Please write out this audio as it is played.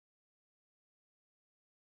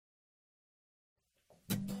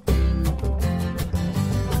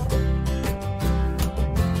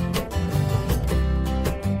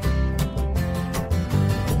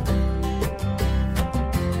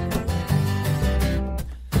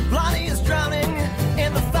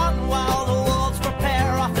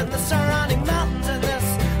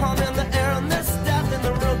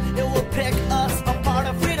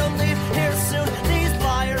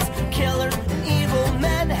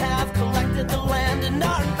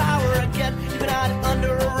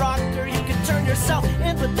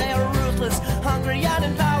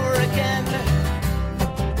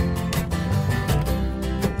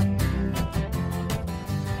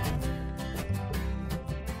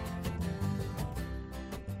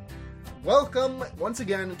Welcome, once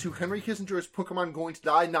again, to Henry Kissinger's Pokemon Going to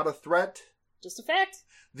Die, Not a Threat. Just a fact.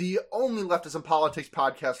 The only Leftism Politics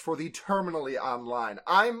podcast for the terminally online.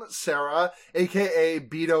 I'm Sarah, aka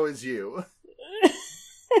Beto is you.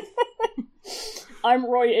 I'm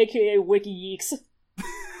Roy, aka Wiki Yeeks.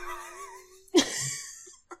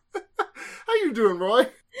 How you doing, Roy?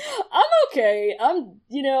 I'm okay.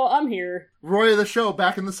 I'm here. Roy of the show,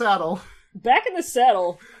 back in the saddle. Back in the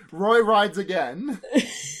saddle. Roy rides again.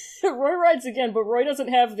 Roy rides again, but Roy doesn't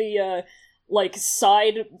have the,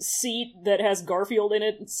 side seat that has Garfield in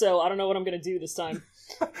it, so I don't know what I'm gonna do this time.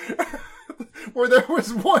 Where there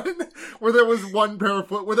was one pair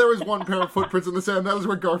of footprints in the sand, that was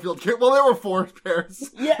where Garfield carried. Well, there were 4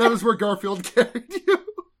 pairs. Yeah. That was where Garfield carried you.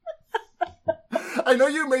 I know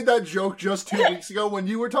you made that joke just 2 weeks ago when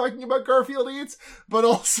you were talking about Garfield Eats, but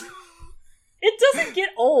also... It doesn't get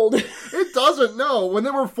old. It doesn't, no. When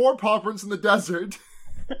there were 4 paw prints in the desert,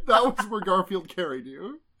 that was where Garfield carried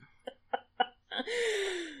you.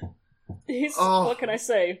 What can I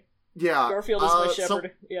say? Yeah. Garfield is my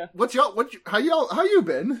shepherd. So, yeah. How you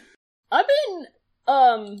been? I've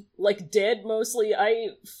been, dead mostly.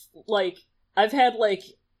 I've had,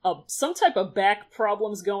 some type of back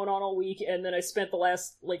problems going on all week, and then I spent the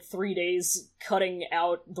last, 3 days cutting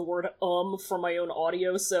out the word from my own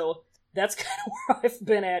audio, so that's kind of where I've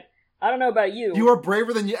been at. I don't know about you. You are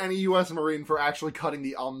braver than any U.S. Marine for actually cutting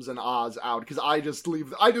the ums and ahs out, because I just leave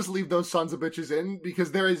those sons of bitches in,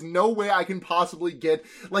 because there is no way I can possibly get,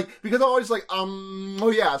 because I'm always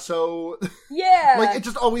oh yeah, so... Yeah! It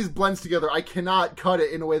just always blends together. I cannot cut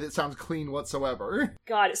it in a way that sounds clean whatsoever.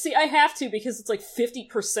 God, see, I have to, because it's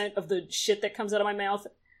 50% of the shit that comes out of my mouth,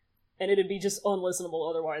 and it'd be just unlistenable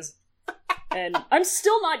otherwise. And I'm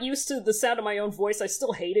still not used to the sound of my own voice. I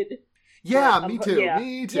still hate it. Yeah, me too. Yeah,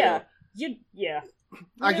 me too. Yeah.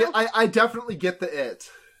 I definitely get the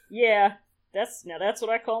it. Yeah, that's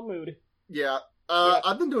what I call mood. Yeah.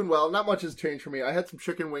 I've been doing well. Not much has changed for me. I had some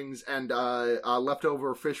chicken wings and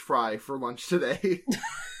leftover fish fry for lunch today.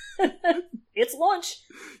 It's lunch.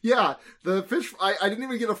 Yeah, the fish. I didn't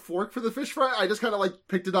even get a fork for the fish fry. I just kind of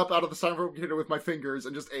picked it up out of the styrofoam container with my fingers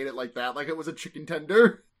and just ate it like that, like it was a chicken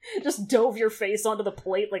tender. Just dove your face onto the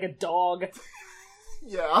plate like a dog.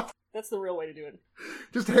 Yeah. That's the real way to do it.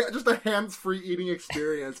 Just a hands-free eating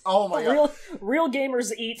experience. Oh my god. Real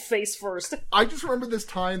gamers eat face first. I just remember this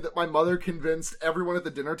time that my mother convinced everyone at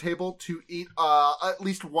the dinner table to eat at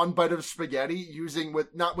least one bite of spaghetti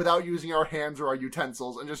without using our hands or our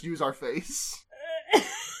utensils, and just use our face.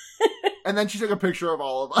 And then she took a picture of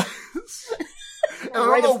all of us. And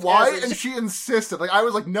I don't know why, and she insisted. I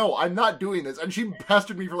was like, no, I'm not doing this. And she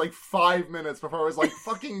pestered me for 5 minutes before I was like,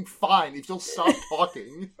 fucking fine, if you'll stop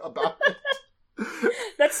talking about it.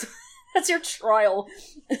 That's your trial.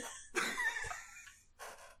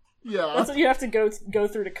 Yeah. That's what you have to go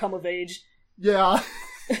through to come of age. Yeah.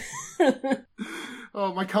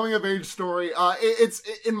 Oh, my coming of age story. It's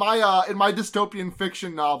in my dystopian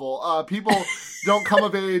fiction novel. People don't come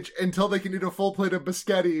of age until they can eat a full plate of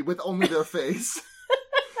biscotti with only their face.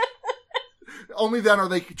 Only then are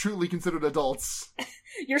they truly considered adults.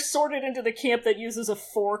 You're sorted into the camp that uses a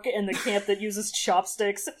fork and the camp that uses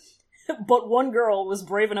chopsticks. But one girl was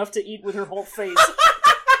brave enough to eat with her whole face.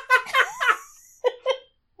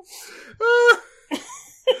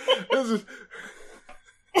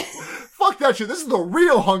 Fuck that shit. This is the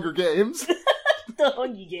real Hunger Games. The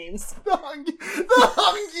Hungy Games. The Hungy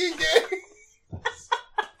Games.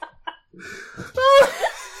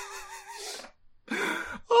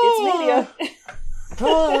 It's media.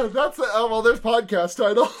 There's podcast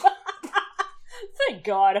title. Thank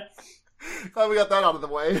God. Glad we got that out of the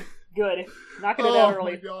way. Good. Knocking it out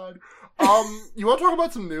early. Oh my god. You want to talk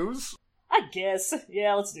about some news? I guess.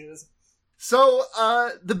 Yeah, let's do this. So,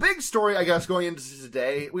 the big story, I guess, going into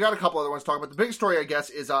today, we got a couple other ones to talk about. The big story, I guess,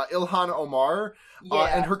 is Ilhan Omar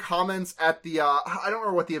and her comments at the, I don't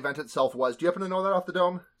remember what the event itself was. Do you happen to know that off the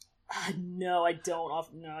dome? No, I don't.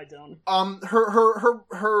 No, I don't.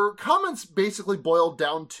 Her comments basically boiled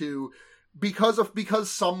down to because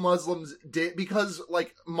some Muslims did, because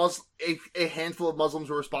a handful of Muslims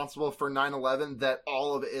were responsible for 9/11, that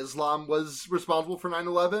all of Islam was responsible for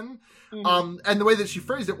 9/11. Mm-hmm. And the way that she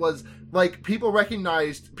phrased it was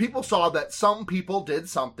people saw that some people did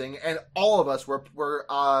something, and all of us were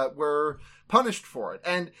punished for it.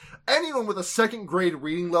 And anyone with a second grade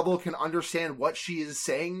reading level can understand what she is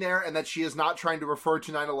saying there, and that she is not trying to refer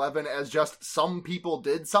to 9/11 as just some people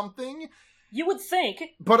did something. You would think.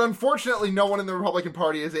 But unfortunately, no one in the Republican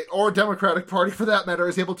Party or Democratic Party, for that matter,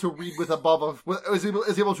 is able to read above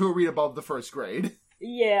the first grade.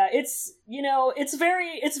 Yeah, it's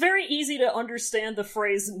very easy to understand the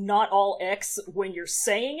phrase "not all X" when you're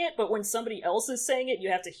saying it, but when somebody else is saying it, you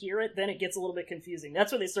have to hear it. Then it gets a little bit confusing.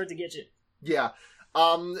 That's where they start to get you. Yeah.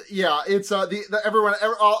 It's all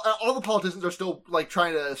the politicians are still like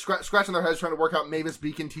trying to scratching their heads trying to work out Mavis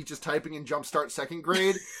Beacon teaches typing in Jumpstart second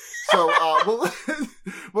grade. So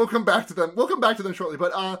we'll come back to them. We'll come back to them shortly.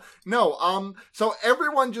 But so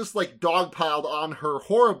everyone just like dogpiled on her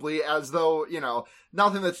horribly, as though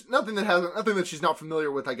nothing that she's not familiar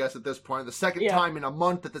with. I guess at this point, the second time in a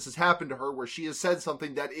month that this has happened to her, where she has said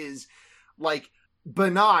something that is like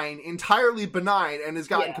entirely benign, and has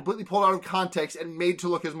gotten completely pulled out of context and made to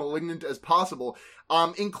look as malignant as possible,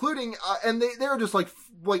 including and they're just like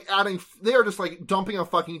dumping a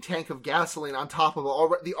fucking tank of gasoline on top of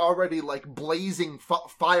the already like blazing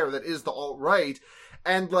fire that is the alt-right.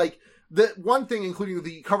 And like the one thing, including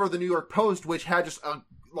the cover of the New York Post, which had just a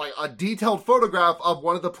detailed photograph of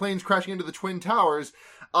one of the planes crashing into the Twin Towers,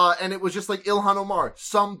 and it was just like Ilhan Omar,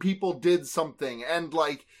 some people did something, and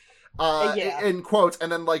like in quotes, and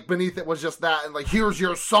then like beneath it was just that, and like, here's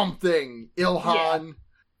your something, Ilhan. Yeah.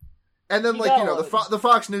 And then, the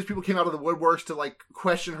Fox News people came out of the woodworks to, like,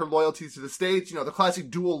 question her loyalties to the states. The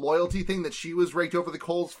classic dual loyalty thing that she was raked over the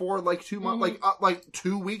coals for, like, 2 months, like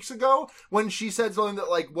 2 weeks ago, when she said something that,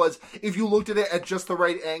 like, was, if you looked at it at just the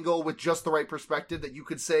right angle, with just the right perspective, that you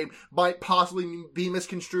could say might possibly be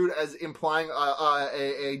misconstrued as implying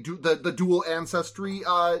the dual ancestry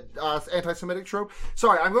anti-Semitic trope.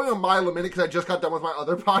 Sorry, I'm going a mile a minute because I just got done with my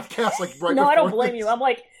other podcast, like, right No, before I don't blame this.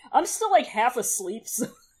 you. I'm still, like, half asleep, so...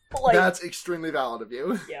 Like, that's extremely valid of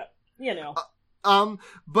you. Yeah,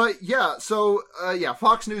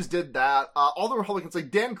 Fox News did that. All the Republicans,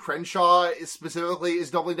 like Dan Crenshaw is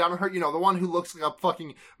doubling down on her. The one who looks like a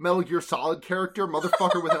fucking Metal Gear Solid character,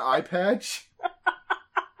 motherfucker with an eye patch.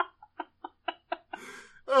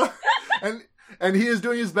 And he is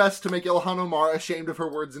doing his best to make Ilhan Omar ashamed of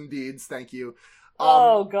her words and deeds. Thank you.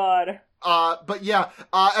 Oh God.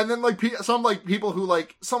 And then some people who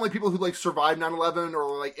survived 9/11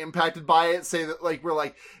 or like impacted by it say that like we're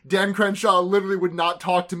like Dan Crenshaw literally would not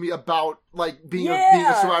talk to me about like being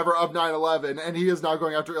a survivor of 9/11, and he is now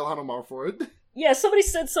going after Ilhan Omar for it. Yeah, somebody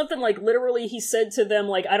said something like literally he said to them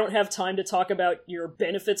like, I don't have time to talk about your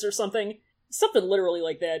benefits or something literally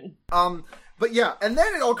like that. And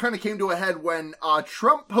then it all kind of came to a head when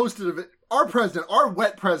Trump posted our president, our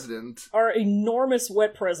wet president, our enormous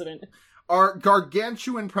wet president. Our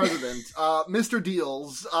gargantuan president, Mr.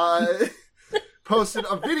 Deals, posted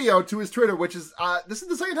a video to his Twitter, which is, this is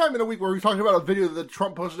the second time in a week where we've talked about a video that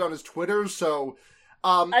Trump posted on his Twitter, so, he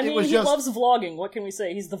loves vlogging, what can we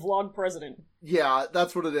say? He's the vlog president. Yeah,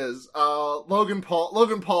 that's what it is. Logan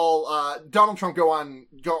Paul, Donald Trump go on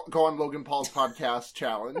Logan Paul's podcast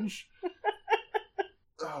challenge.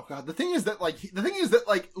 Oh god, the thing is that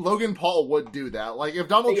Logan Paul would do that. Like if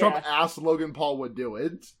Donald Trump asked, Logan Paul would do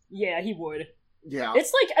it. Yeah, he would. Yeah.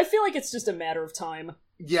 It's like I feel like it's just a matter of time.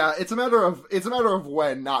 Yeah, it's a matter of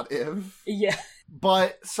when, not if. Yeah.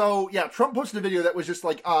 But so Trump posted a video that was just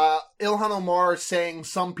like Ilhan Omar saying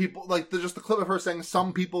some people just the clip of her saying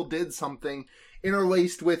some people did something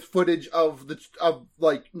interlaced with footage of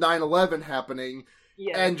 9/11 happening.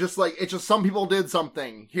 Yeah. And just like, it's just some people did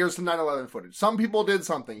something. Here's some 9/11 footage. Some people did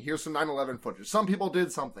something. Here's some 9/11 footage. Some people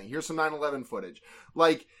did something. Here's some 9/11 footage.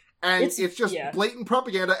 Like, and it's just blatant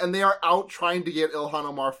propaganda, and they are out trying to get Ilhan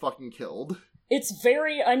Omar fucking killed. It's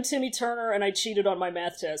very, I'm Timmy Turner and I cheated on my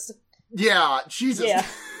math test. Yeah, Jesus. Yeah.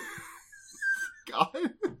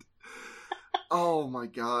 God. Oh my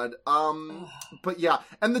god. But yeah.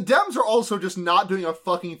 And the Dems are also just not doing a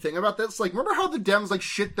fucking thing about this. Like, remember how the Dems, like,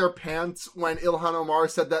 shit their pants when Ilhan Omar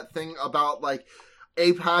said that thing about, like,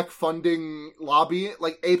 AIPAC funding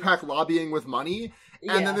AIPAC lobbying with money?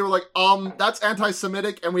 And then they were like, that's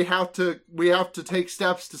anti-Semitic and we have to take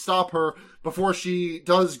steps to stop her before she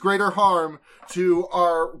does greater harm to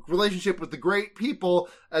our relationship with the great people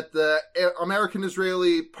at the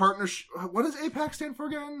American-Israeli Partnership. What does AIPAC stand for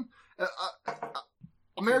again?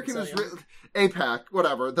 American Israel, AIPAC,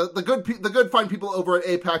 whatever. The good fine people over at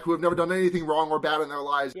AIPAC who have never done anything wrong or bad in their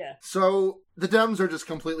lives. Yeah. So the Dems are just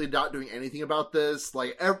completely not doing anything about this.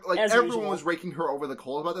 Everyone usual. was raking her over the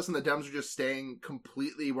coals about this, and the Dems are just staying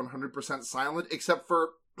completely 100% silent, except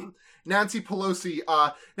for Nancy Pelosi.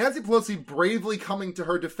 Nancy Pelosi bravely coming to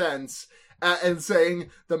her defense and saying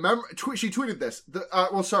she tweeted this.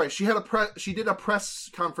 She did a press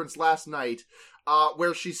conference last night.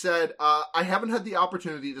 Where she said, I haven't had the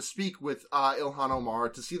opportunity to speak with Ilhan Omar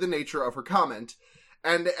to see the nature of her comment.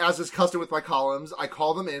 And as is custom with my columns, I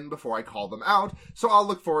call them in before I call them out, so I'll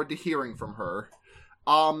look forward to hearing from her.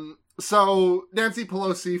 So Nancy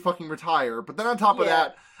Pelosi fucking retire. But then on top of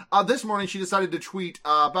that, this morning she decided to tweet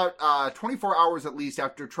about 24 hours at least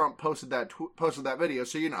after Trump posted that video.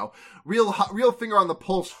 So, you know, real finger on the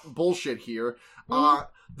pulse bullshit here.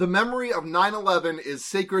 The memory of 9/11 is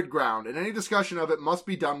sacred ground, and any discussion of it must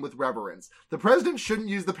be done with reverence. The president shouldn't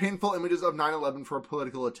use the painful images of 9/11 for a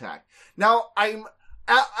political attack. Now,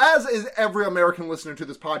 as is every American listener to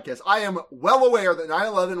this podcast, I am well aware that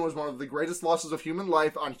 9/11 was one of the greatest losses of human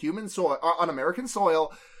life on human soil, on American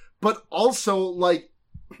soil, but also, like,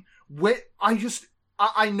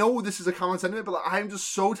 I know this is a common sentiment, but I'm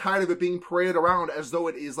just so tired of it being paraded around as though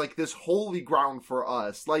it is like this holy ground for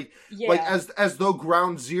us. Like as though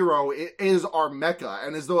ground zero is our Mecca,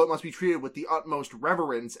 and as though it must be treated with the utmost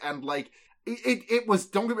reverence. And like it was,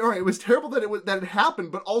 don't get me wrong, it was terrible that it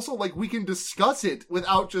happened, but also like we can discuss it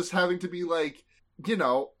without just having to be like, you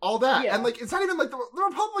know, all that. Yeah. And like it's not even like the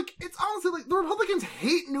Republic, it's honestly like the Republicans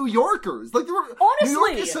hate New Yorkers. Like honestly,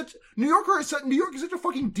 New York is such a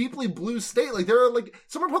fucking deeply blue state. Like there are like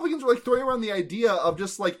some Republicans are like throwing around the idea of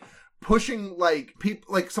just like pushing like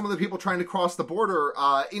people, like some of the people trying to cross the border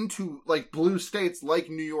into like blue states like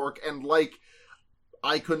New York, and like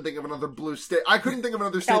I couldn't think of another blue state. I couldn't think of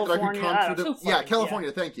another state that I could confidently. Yeah, California.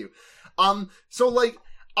 Yeah. Thank you. So like,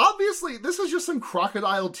 obviously, this is just some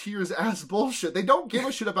crocodile tears ass bullshit. They don't give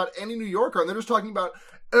a shit about any New Yorker, and they're just talking about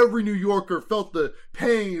every New Yorker felt the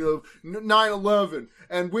pain of 9/11,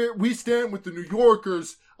 and we stand with the New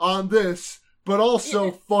Yorkers on this, but also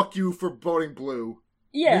fuck you for voting blue.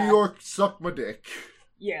 Yeah. New York, suck my dick.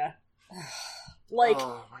 Yeah. Like,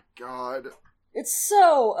 oh my god. It's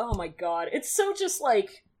so, oh my god, it's so just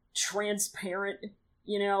like transparent,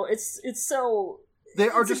 you know? It's so. They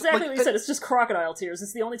are it's just exactly like, what you said. It's just crocodile tears.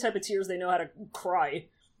 It's the only type of tears they know how to cry.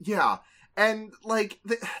 Yeah, and like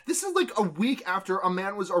this is like a week after a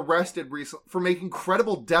man was arrested recently for making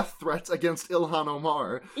credible death threats against Ilhan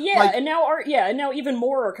Omar. Yeah, like, and now even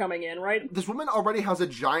more are coming in, right? This woman already has a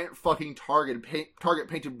giant fucking target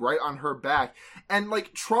painted right on her back, and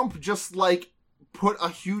like Trump just like put a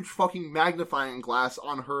huge fucking magnifying glass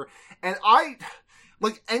on her, and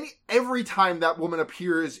like every time that woman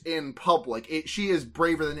appears in public, she is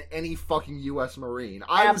braver than any fucking U.S. Marine.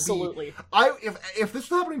 Absolutely. If this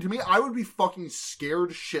was happening to me, I would be fucking scared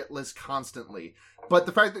shitless constantly. But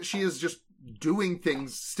the fact that she is just doing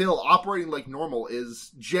things, still operating like normal,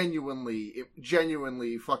 is genuinely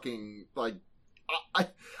fucking like.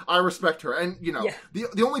 I respect her, and you know,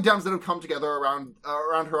 the only Dems that have come together around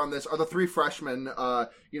her on this are the three freshmen,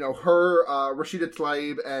 you know, her, Rashida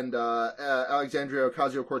Tlaib, and Alexandria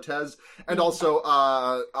Ocasio-Cortez, and also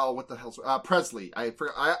what the hell's Presley? I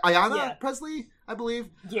forgot, Ayanna Presley, I believe.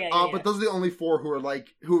 But those are the only four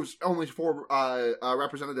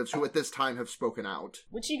representatives who at this time have spoken out.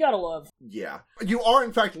 Which you gotta love. Yeah, you are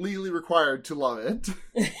in fact legally required to love it.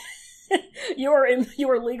 You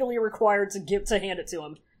are legally required to hand it to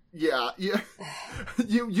him. Yeah.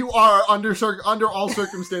 You are under all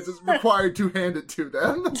circumstances required to hand it to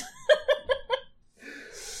them.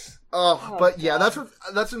 But yeah,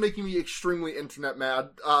 that's been making me extremely internet mad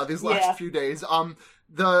these last few days. I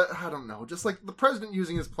don't know, just like the president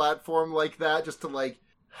using his platform like that, just to like.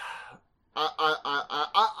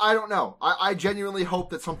 I don't know. I genuinely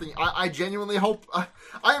hope that something. I genuinely hope. I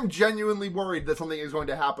am genuinely worried that something is going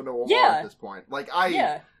to happen to Omar at this point. Like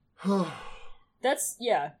That's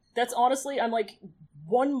honestly. I'm like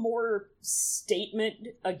one more statement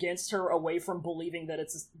against her away from believing that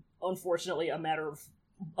it's unfortunately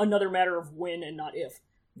another matter of when and not if.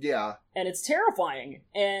 Yeah. And it's terrifying.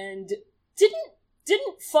 And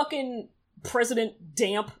didn't fucking President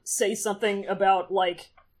Damp say something about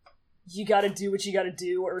like, you gotta do what you gotta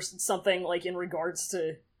do, or something like in regards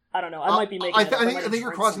to, I don't know, I might be making I think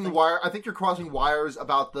you're crossing the wire. I think you're crossing wires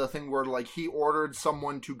about the thing where like he ordered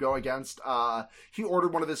someone to go against he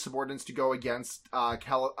ordered one of his subordinates to go against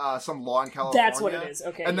some law in California. That's what it is.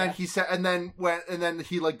 Okay. And then he said, and then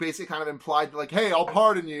he like basically kind of implied like, hey, I'll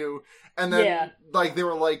pardon you. And then like they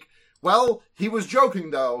were like, well, he was joking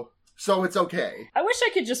though, so it's okay. I wish I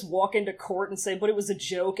could just walk into court and say, but it was a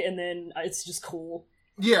joke, and then it's just cool.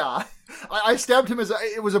 Yeah, I stabbed him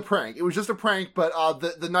it was a prank. It was just a prank, but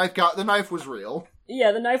the knife was real.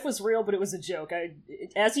 Yeah, the knife was real, but it was a joke.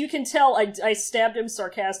 As you can tell, I stabbed him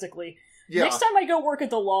sarcastically. Yeah. Next time I go work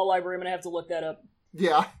at the law library, I'm gonna have to look that up.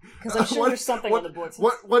 Yeah, because I'm sure there's something on the books.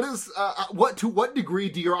 To what degree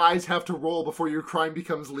do your eyes have to roll before your crime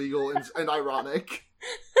becomes legal and ironic?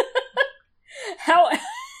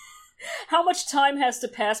 How much time has to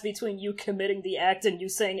pass between you committing the act and you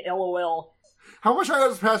saying LOL? How much time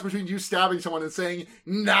has passed between you stabbing someone and saying,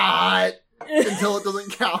 not, until it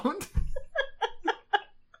doesn't count?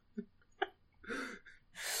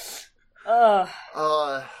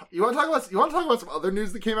 You want to talk about some other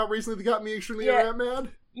news that came out recently that got me extremely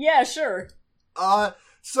mad? Yeah, sure.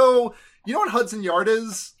 So you know what Hudson Yard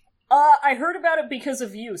is? I heard about it because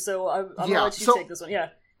of you, so I'm gonna let you take this one. Yeah.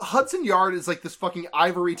 Hudson Yard is like this fucking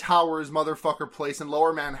Ivory Towers motherfucker place in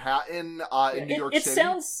Lower Manhattan, in New York City.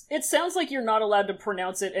 It sounds like you're not allowed to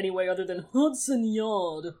pronounce it any way other than Hudson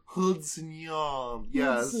Yard. Hudson Yard,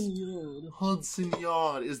 yes. Hudson Yard. Hudson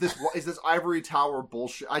Yard. Is this Ivory Tower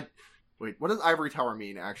bullshit? Wait, what does Ivory Tower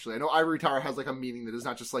mean, actually? I know Ivory Tower has, like, a meaning that is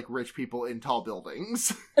not just, like, rich people in tall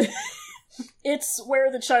buildings. It's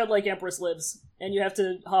where the childlike empress lives, and you have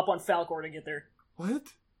to hop on Falcor to get there. What?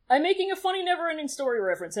 I'm making a funny Neverending Story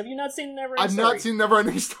reference. Have you not seen Neverending Story? I've not seen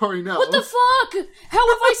Neverending Story, no. What the fuck? How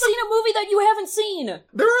have I seen a movie that you haven't seen?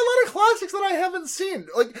 There are a lot of classics that I haven't seen.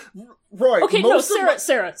 Like, Roy. Okay, no, Sarah.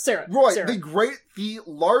 Roy, Sarah.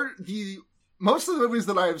 Most of the movies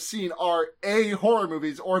that I have seen are A, horror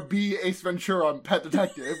movies, or B, Ace Ventura and Pet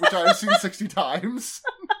Detective, which I have seen 60 times.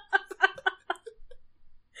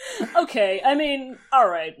 Okay, I mean,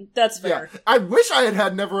 alright, that's fair. Yeah, I wish I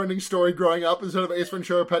had Neverending Story growing up instead of Ace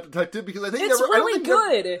Ventura Pet Detective, because I think it's really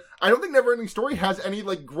good. I don't think Neverending Story has any,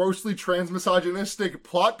 like, grossly transmisogynistic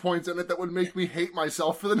plot points in it that would make me hate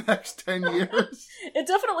myself for the next 10 years. It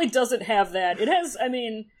definitely doesn't have that. It has, I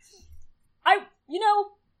mean,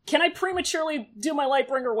 can I prematurely do my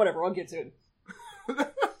Lightbringer? Whatever, I'll get to it.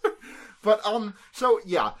 But, so,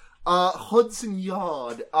 yeah. Hudson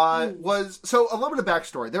Yard, was, so a little bit of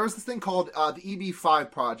backstory. There was this thing called, the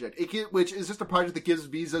EB-5 project, which is just a project that gives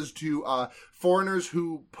visas to, foreigners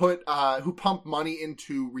who pump money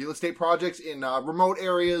into real estate projects in, remote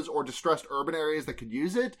areas or distressed urban areas that could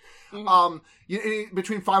use it. Mm-hmm.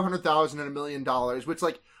 Between $500,000 and $1 million, which,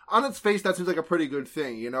 like, on its face, that seems like a pretty good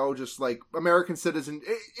thing, you know, just like American citizen.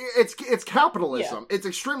 It's capitalism. Yeah. It's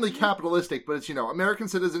extremely capitalistic, but it's, you know, American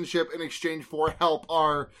citizenship in exchange for help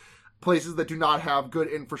are places that do not have good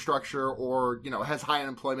infrastructure or, you know, has high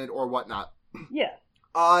unemployment or whatnot. Yeah.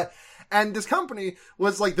 And this company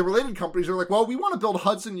was like, the related companies are like, well, we want to build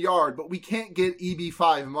Hudson Yard, but we can't get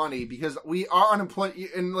EB-5 money because we are unemployed.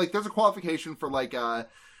 And like, there's a qualification for like,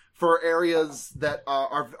 for areas that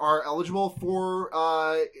are eligible for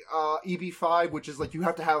EB-5, which is like you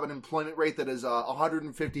have to have an employment rate that is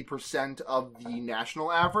 150% of the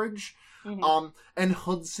national average. Mm-hmm. And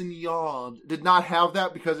Hudson Yard did not have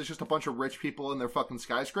that because it's just a bunch of rich people in their fucking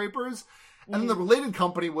skyscrapers. Mm-hmm. And then the related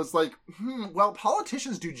company was like, well,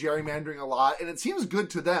 politicians do gerrymandering a lot, and it seems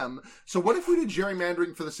good to them. So what if we did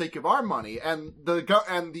gerrymandering for the sake of our money? And the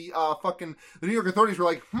New York authorities were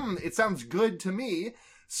like, it sounds good to me.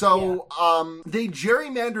 So, they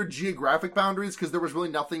gerrymandered geographic boundaries because there was really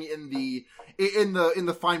nothing in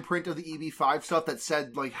the fine print of the EB-5 stuff that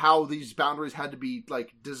said, like, how these boundaries had to be,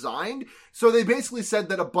 like, designed. So they basically said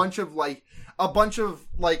that a bunch of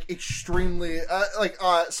extremely,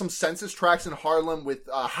 some census tracts in Harlem with,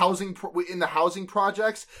 housing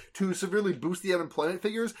projects to severely boost the unemployment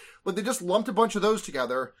figures, but they just lumped a bunch of those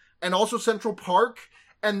together, and also Central Park,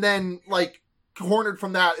 and then, like, cornered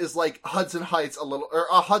from that is like Hudson Heights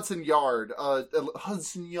Hudson Yard,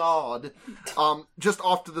 just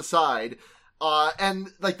off to the side. And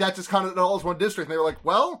like that just kind of all is one district. And they were like,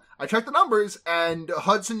 well, I checked the numbers and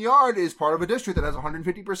Hudson Yard is part of a district that has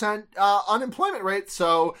 150% unemployment rate.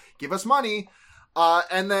 So give us money.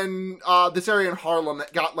 And then, this area in Harlem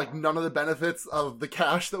that got like none of the benefits of the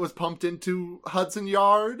cash that was pumped into Hudson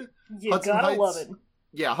Yard. You Hudson gotta Heights. love it.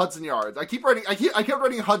 Yeah, Hudson Yards. I kept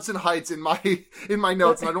writing Hudson Heights in my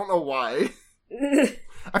notes, and I don't know why.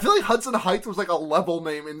 I feel like Hudson Heights was like a level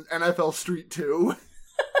name in NFL Street 2.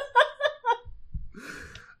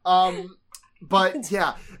 But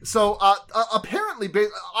yeah, so apparently,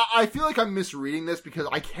 I feel like I'm misreading this because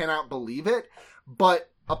I cannot believe it.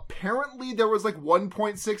 But apparently, there was like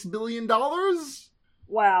 $1.6 billion.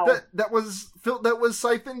 Wow. That was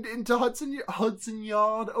siphoned into Hudson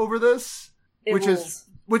Yard over this. Which is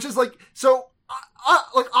like, so,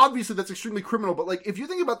 like, obviously that's extremely criminal, but, like, if you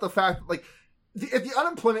think about the fact, like, if the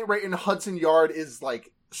unemployment rate in Hudson Yard is,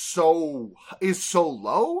 like, so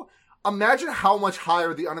low, imagine how much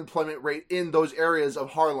higher the unemployment rate in those areas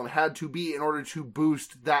of Harlem had to be in order to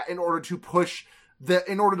boost that, in order to push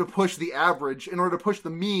the average, in order to push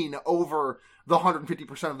the mean over the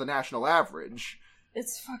 150% of the national average.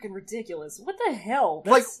 It's fucking ridiculous. What the hell?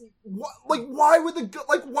 Why would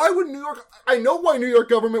New York? I know why New York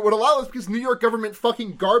government would allow this because New York government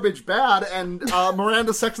fucking garbage bad, and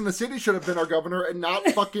Miranda Sex and the City should have been our governor, and not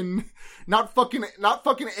fucking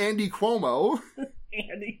Andy Cuomo.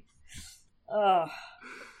 Andy.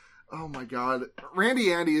 Oh my god,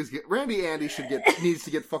 Randy Andy needs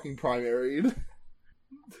to get fucking primaried.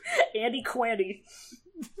 Andy Quandy.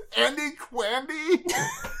 Andy Quandy?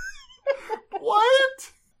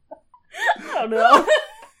 What? I don't know.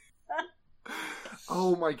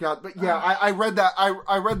 Oh my god! But yeah, I read that.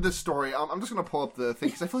 I read this story. I'm just gonna pull up the thing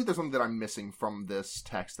because I feel like there's something that I'm missing from this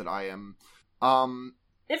text that I am.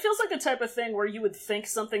 It feels like the type of thing where you would think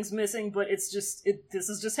something's missing, but it's just this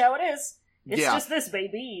is just how it is. It's just this,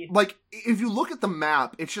 baby. Like if you look at the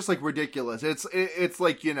map, it's just like ridiculous. It's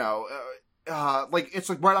like like it's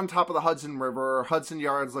like right on top of the Hudson River. Hudson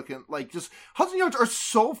Yards looking like just Hudson Yards are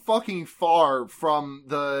so fucking far from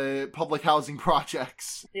the public housing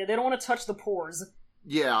projects. Yeah, they don't want to touch the pores.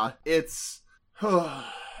 Yeah, it's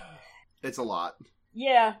it's a lot.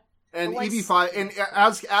 Yeah. And EB5, and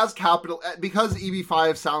as capital, because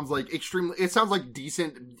EB5 sounds like it sounds like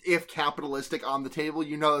decent, if capitalistic on the table,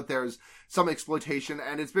 you know that there's some exploitation,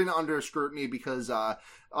 and it's been under scrutiny because,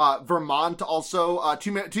 Vermont also,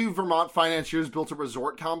 two Vermont financiers built a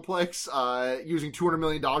resort complex, using $200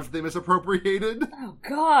 million that they misappropriated. Oh,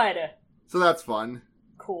 God. So that's fun.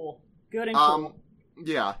 Cool. Good and cool.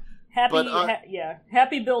 Yeah.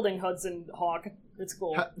 Happy building, Hudson Hawk. It's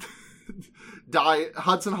cool.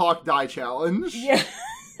 Hudson Hawk die challenge. Yeah.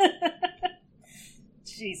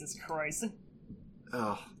 Jesus Christ.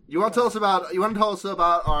 You want to tell us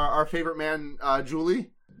about our favorite man,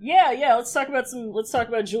 Julie? Yeah. Let's talk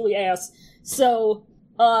about Julie Ass. So,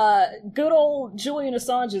 good old Julian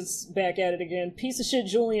Assange is back at it again. Piece of shit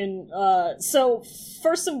Julian. So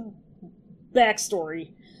first some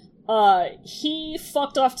backstory. He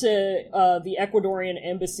fucked off to the Ecuadorian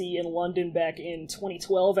embassy in London back in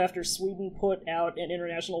 2012 after Sweden put out an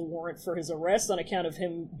international warrant for his arrest on account of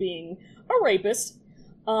him being a rapist.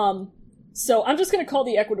 So I'm just going to call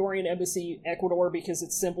the Ecuadorian embassy Ecuador because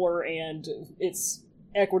it's simpler and it's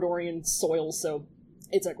Ecuadorian soil, so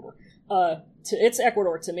it's Ecuador. It's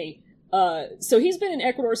Ecuador to me. So he's been in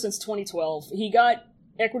Ecuador since 2012. He got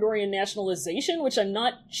Ecuadorian nationalization, which I'm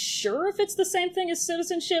not sure if it's the same thing as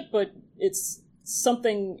citizenship, but it's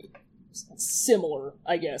something similar,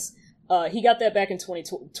 I guess. He got that back in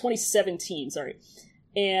 2017,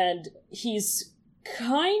 and he's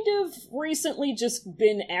kind of recently just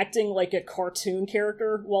been acting like a cartoon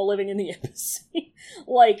character while living in the embassy.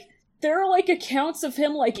 Like, there are, like, accounts of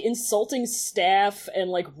him, like, insulting staff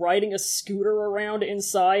and, like, riding a scooter around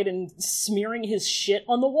inside and smearing his shit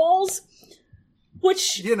on the walls.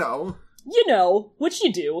 Which... You know, which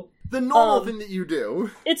you do. The normal thing that you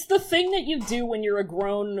do. It's the thing that you do when you're a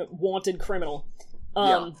grown, wanted criminal.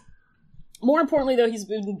 Yeah. More importantly, though, he's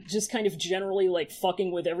been just kind of generally, like,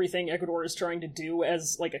 fucking with everything Ecuador is trying to do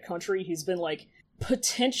as, like, a country. He's been, like,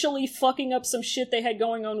 potentially fucking up some shit they had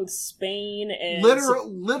going on with Spain and...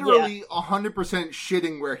 Literally 100%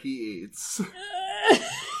 shitting where he eats.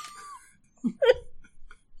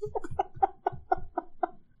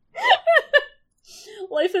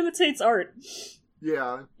 Life imitates art.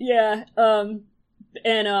 Yeah. Yeah,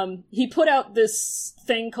 and he put out this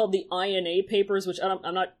thing called the INA Papers, which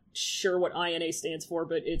I'm not sure what INA stands for,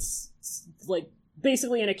 but it's like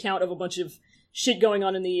basically an account of a bunch of shit going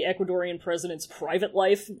on in the Ecuadorian president's private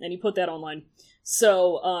life, and he put that online.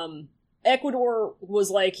 So, Ecuador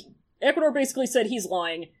basically said he's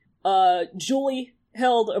lying. Julie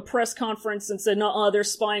held a press conference and said, "Nuh-uh, they're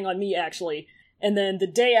spying on me, actually." And then the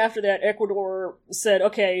day after that, Ecuador said,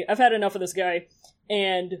 "Okay, I've had enough of this guy,"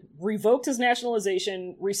 and revoked his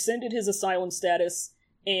nationalization, rescinded his asylum status,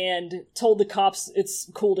 and told the cops it's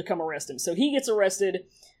cool to come arrest him. So he gets arrested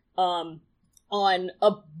on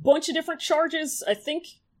a bunch of different charges. I think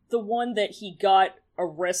the one that he got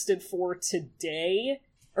arrested for today,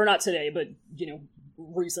 or not today, but,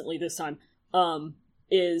 recently this time,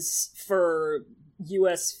 is for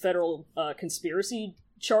U.S. federal conspiracy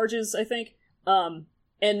charges, I think. And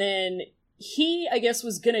then he, I guess,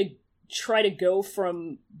 was gonna try to go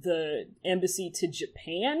from the embassy to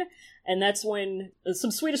Japan, and that's when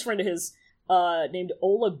some Swedish friend of his, named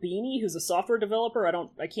Ola Bini, who's a software developer,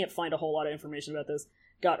 I can't find a whole lot of information about this,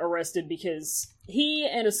 got arrested because he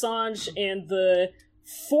and Assange and the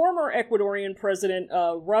former Ecuadorian president,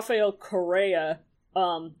 Rafael Correa,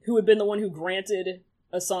 who had been the one who granted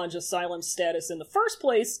Assange asylum status in the first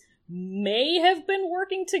place, may have been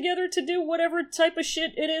working together to do whatever type of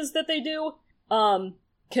shit it is that they do.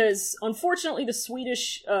 Because, unfortunately, the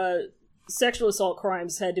Swedish, sexual assault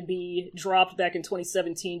crimes had to be dropped back in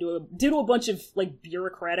 2017 due to a bunch of, like,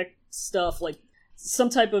 bureaucratic stuff, like, some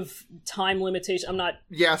type of time limitation.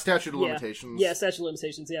 Yeah, statute of limitations. Yeah, statute of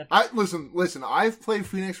limitations, yeah. Listen, I've played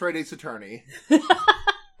Phoenix Wright Ace Attorney.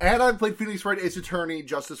 And I've played Phoenix Wright Ace Attorney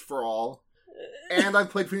Justice for All. And I've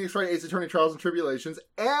played Phoenix Wright Ace Attorney Trials and Tribulations.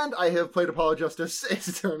 And I have played Apollo Justice Ace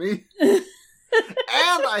Attorney.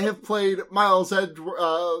 And I have played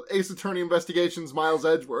Ace Attorney Investigations Miles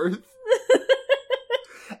Edgeworth.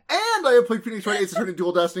 And I have played Phoenix Wright Ace Attorney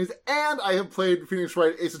Dual Destinies. And I have played Phoenix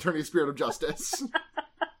Wright Ace Attorney Spirit of Justice.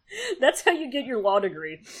 That's how you get your law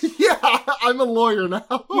degree. Yeah, I'm a lawyer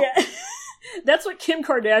now. Yeah. That's what Kim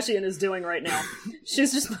Kardashian is doing right now.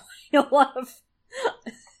 She's just playing a lot of...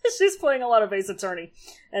 she's playing a lot of Ace Attorney.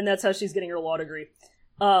 And that's how she's getting her law degree.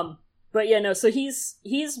 But yeah, no, so he's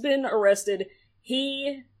been arrested.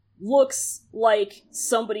 He looks like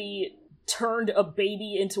somebody turned a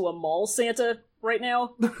baby into a mall Santa right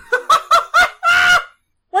now. Like,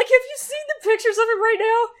 have you seen the pictures of him right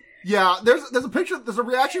now? Yeah, there's a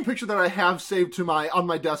reaction picture that I have saved on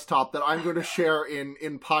my desktop that I'm going to share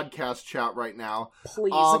in podcast chat right now.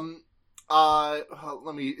 Please.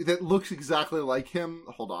 That looks exactly like him.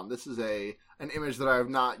 Hold on, this is an image that I have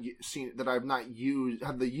not seen, that I've not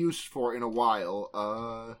had the use for in a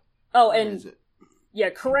while.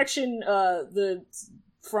 Correction,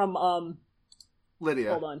 from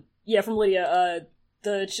Lydia. Hold on. Yeah, from Lydia.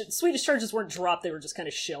 The Swedish charges weren't dropped, they were just kind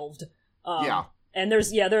of shelved. Yeah. And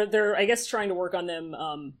they're I guess trying to work on them,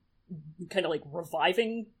 kind of like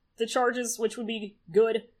reviving the charges, which would be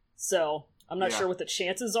good. So, I'm not sure what the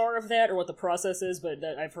chances are of that, or what the process is, but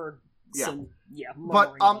I've heard some,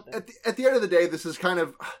 but, at the end of the day, this is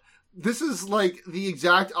like the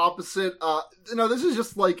exact opposite, this is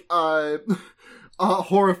just like,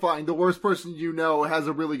 horrifying. The worst person you know has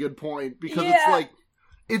a really good point, because it's like,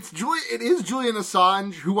 it is Julian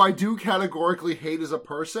Assange, who I do categorically hate as a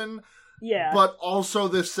person. Yeah. But also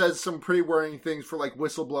this says some pretty worrying things for, like,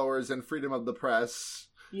 whistleblowers and freedom of the press.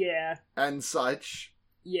 Yeah. And such.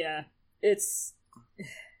 Yeah. It's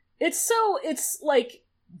like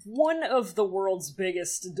one of the world's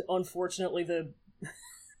biggest, unfortunately, the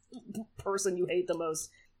person you hate the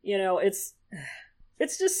most. You know, it's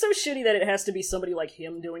just so shitty that it has to be somebody like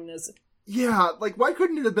him doing this. Yeah, like, why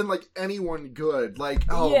couldn't it have been, like, anyone good? Like,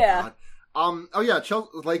 God.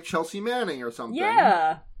 Chelsea Manning or something.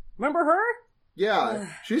 Yeah. Remember her? Yeah,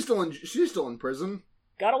 she's still in prison.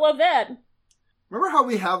 Gotta love that. Remember how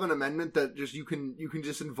we have an amendment that just you can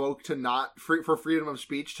just invoke to not for freedom of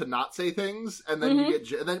speech to not say things, and then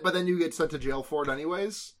you get sent to jail for it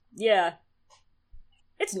anyways. Yeah,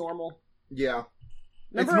 it's normal. Yeah,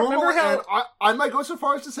 remember how... and I might go so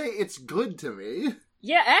far as to say it's good to me.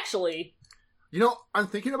 Yeah, actually. You know, I'm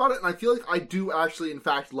thinking about it, and I feel like I do actually, in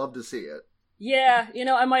fact, love to see it. Yeah,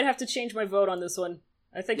 I might have to change my vote on this one.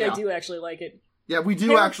 I think I do actually like it. Yeah, we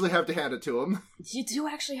do actually have to hand it to him. You do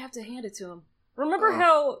actually have to hand it to him. Remember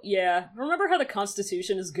how the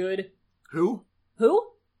Constitution is good? Who?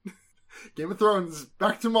 Game of Thrones,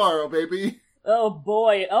 back tomorrow, baby. Oh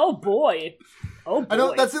boy. I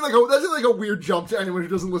know that's like a weird jump to anyone who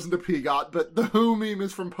doesn't listen to PGOT, but the Who meme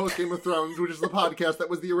is from post Game of Thrones, which is the podcast that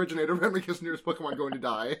was the originator of Henry Kissinger's Pokemon Going to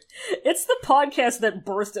Die. It's the podcast that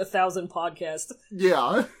birthed 1,000 podcasts.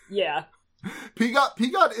 Yeah. Yeah.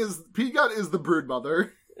 PGOT is the brood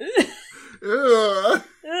mother. I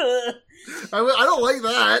don't like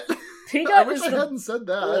that. I wish I hadn't said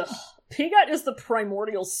that. PGOT is the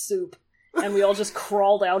primordial soup, and we all just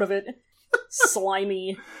crawled out of it,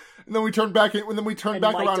 slimy. And then we turned back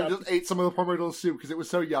around and just ate some of the primordial soup because it was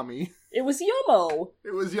so yummy. It was yummo.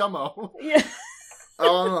 Yeah.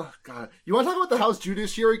 Oh God! You want to talk about the House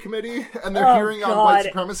Judiciary Committee and their hearing on white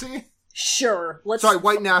supremacy? Sure.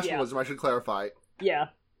 White nationalism, I should clarify. Yeah.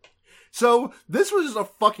 So, this was just a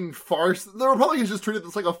fucking farce. The Republicans just treated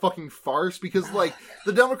this like a fucking farce because, like,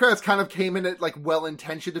 the Democrats kind of came in it, like,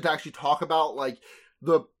 well-intentioned to actually talk about, like,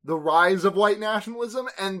 the rise of white nationalism,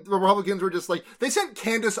 and the Republicans were just like, they sent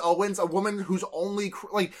Candace Owens, a woman whose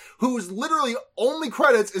whose literally only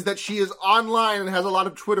credits is that she is online and has a lot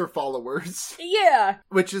of Twitter followers. Yeah.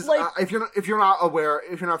 Which is, like, if you're not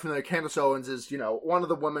familiar, Candace Owens is, one of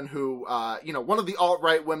the women who, one of the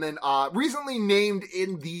alt-right women, recently named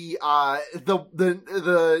in the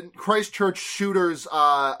Christchurch shooters,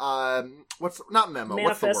 not memo,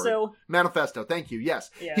 Manifesto. What's the word? Manifesto, thank you, yes.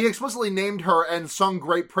 Yeah. He explicitly named her and sung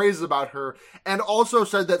great praises about her, and also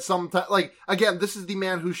said that again, this is the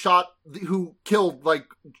man who killed, like,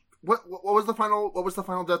 what was the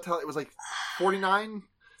final death tally? It was like 49?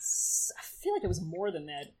 I feel like it was more than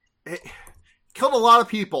that. It killed a lot of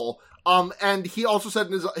people. And he also said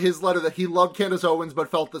in his letter that he loved Candace Owens, but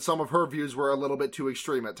felt that some of her views were a little bit too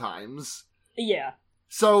extreme at times. Yeah.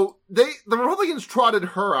 So the Republicans trotted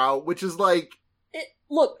her out, which is like,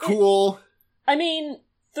 cool. I mean,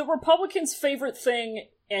 the Republicans' favorite thing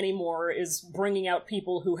anymore is bringing out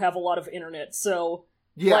people who have a lot of internet. So,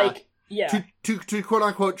 Yeah. To quote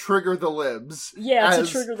unquote trigger the libs. Yeah, to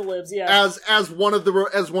trigger the libs. Yeah. As one of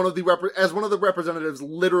the representatives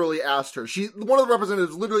literally asked her. One of the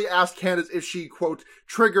representatives literally asked Candace if she quote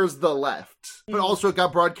triggers the left. But also it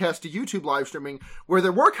got broadcast to YouTube live streaming where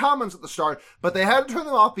there were comments at the start, but they had to turn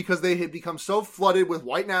them off because they had become so flooded with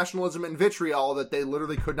white nationalism and vitriol that they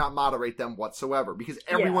literally could not moderate them whatsoever because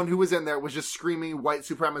everyone who was in there was just screaming white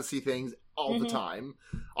supremacy things all the time.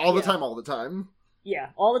 All the time. Yeah,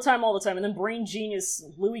 all the time. And then brain genius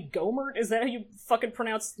Louis Gohmert, is that how you fucking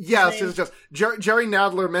pronounce his yes, name? It's just Jerry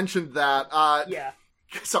Nadler mentioned that. Yeah.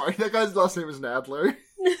 Sorry, that guy's last name is Nadler.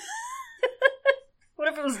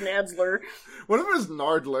 What if it was Nadsler? What if it was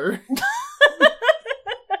Nardler?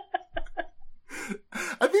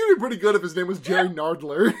 I think it'd be pretty good if his name was Jerry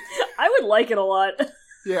Nardler. I would like it a lot.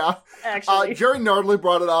 Yeah. Actually. Jerry Nardler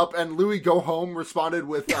brought it up, and Louis Go Home responded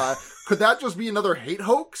with, could that just be another hate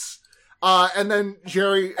hoax? And then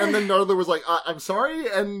Nardler was like, I'm sorry,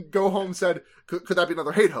 and Go Home said, could that be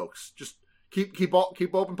another hate hoax? Just keep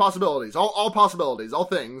open possibilities. All possibilities. All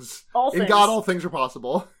things. In God, all things are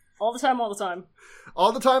possible. All the time. All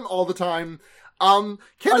the time.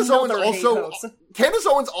 Candace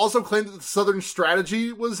Owens also claimed that the Southern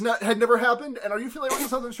Strategy had never happened. And are you familiar with the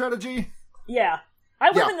Southern Strategy? Yeah.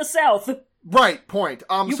 I live in the South. Right, point.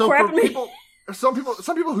 You so correct for me? people... Some people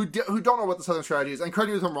who don't know what the Southern Strategy is, and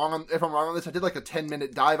correct me if I'm wrong on this. I did like a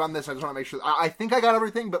 10-minute dive on this. I just want to make sure. I think I got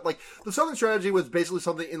everything, but like the Southern Strategy was basically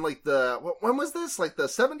something in like when was this? Like the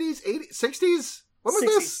 70s, 80s, 60s? When was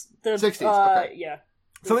 60s. this? 60s. Okay. Yeah.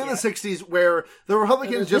 Something in the 60s where the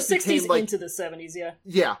Republicans the just 60s became like into the 70s, yeah.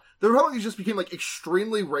 Yeah, the Republicans just became like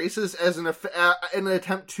extremely racist as in an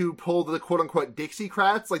attempt to pull the quote unquote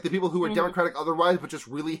Dixiecrats, like the people who were Democratic otherwise but just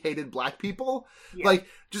really hated black people, like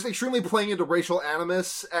just extremely playing into racial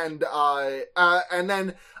animus, and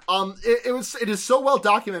then it is so well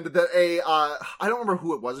documented that I don't remember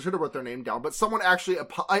who it was. I should have wrote their name down, but someone actually a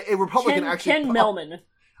Republican Ken Melman.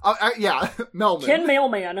 Melman.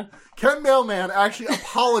 Ken Mailman actually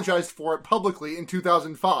apologized for it publicly in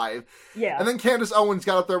 2005. Yeah. And then Candace Owens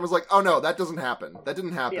got up there and was like, oh no, that doesn't happen. That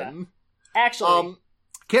didn't happen. Yeah. Actually.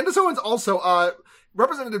 Candace Owens also,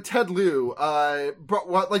 Representative Ted Lieu,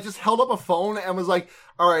 just held up a phone and was like,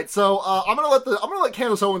 all right, so, I'm gonna let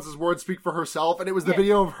Candace Owens' words speak for herself. And it was the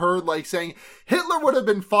video of her, like, saying, Hitler would have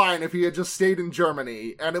been fine if he had just stayed in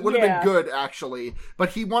Germany. And it would have been good, actually.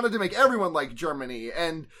 But he wanted to make everyone like Germany.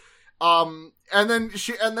 And then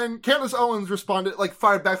Candace Owens responded, like,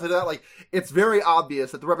 fired back to that, like, it's very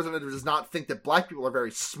obvious that the representative does not think that black people are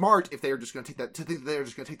very smart if they are just going to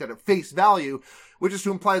take that at face value, which is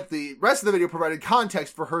to imply that the rest of the video provided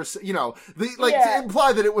context for her, to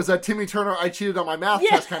imply that it was a Timmy Turner, I cheated on my math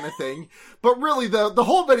test kind of thing. But really, the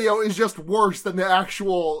whole video is just worse than the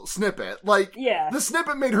actual snippet. Like, the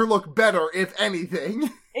snippet made her look better, if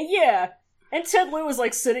anything. Yeah. And Ted Lieu was,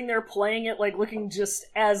 like, sitting there playing it, like, looking just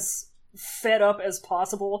as fed up as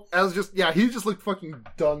possible. He just looked fucking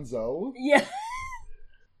dunzo. Yeah.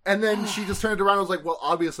 And then she just turned around and was like, well,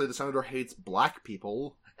 obviously the senator hates black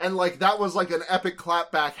people. And, like, that was, like, an epic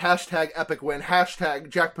clapback, hashtag epic win, hashtag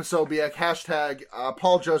Jack Posobiec, hashtag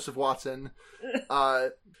Paul Joseph Watson.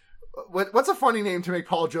 What's a funny name to make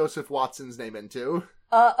Paul Joseph Watson's name into?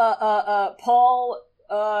 Paul,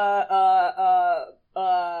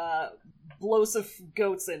 Blosif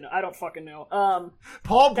Goatzin. I don't fucking know.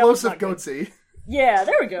 Paul Blosif Goatsy. Yeah,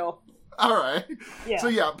 there we go. Alright. Yeah. So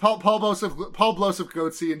yeah, Paul Blosif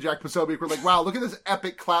Goatsy and Jack Posobiec were like, wow, look at this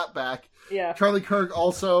epic clapback. Yeah. Charlie Kirk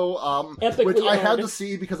also, Epically which I had to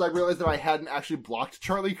see because I realized that I hadn't actually blocked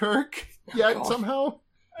Charlie Kirk yet somehow.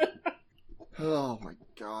 Oh my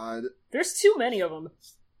god. There's too many of them.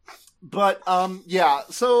 But,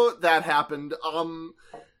 so that happened.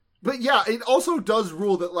 But yeah, it also does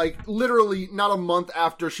rule that, like, literally not a month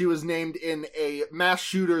after she was named in a mass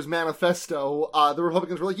shooter's manifesto, the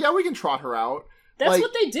Republicans were like, yeah, we can trot her out. That's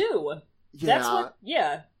what they do.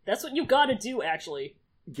 Yeah. That's what you gotta do, actually.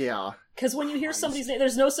 Yeah. Because when you hear somebody's name,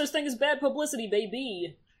 there's no such thing as bad publicity,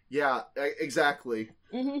 baby. Yeah, exactly.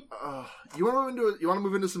 Mm-hmm. You want to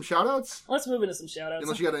move into some shoutouts? Let's move into some shoutouts.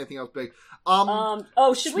 Unless you got anything else big.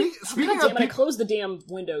 Should we? Speaking of, I closed the damn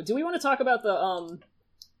window. Do we want to talk about the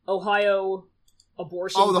Ohio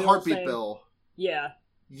abortion? Oh, the heartbeat bill. Yeah.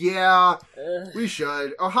 Yeah, we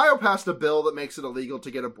should. Ohio passed a bill that makes it illegal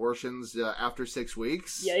to get abortions after 6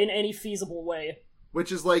 weeks. Yeah, in any feasible way.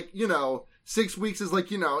 Which is like, 6 weeks is like,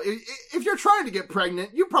 if you're trying to get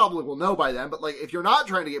pregnant, you probably will know by then. But, like, if you're not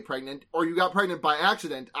trying to get pregnant, or you got pregnant by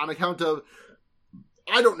accident on account of,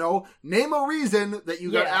 I don't know, name a reason that you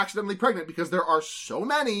got accidentally pregnant, because there are so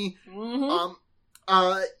many. Mm-hmm.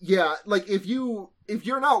 Like, if you if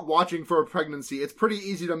you're not watching for a pregnancy, it's pretty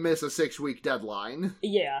easy to miss a 6-week deadline.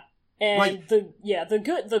 Yeah. And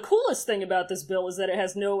the coolest thing about this bill is that it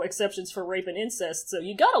has no exceptions for rape and incest, so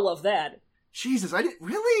you gotta love that. Jesus, I didn't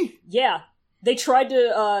really. Yeah, they tried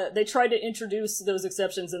to introduce those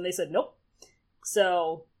exceptions, and they said nope.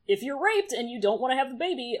 So if you're raped and you don't want to have the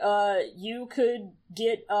baby, you could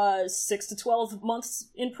get 6 to 12 months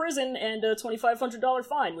in prison and a $2,500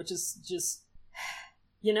 fine, which is just,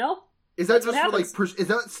 Is that just for like?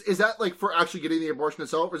 Is that like for actually getting the abortion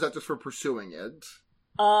itself, or is that just for pursuing it?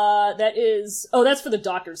 That's for the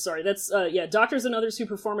doctors, sorry. That's, doctors and others who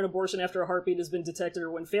perform an abortion after a heartbeat has been detected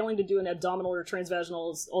or when failing to do an abdominal or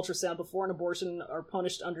transvaginal ultrasound before an abortion are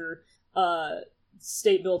punished under,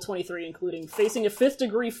 State Bill 23, including facing a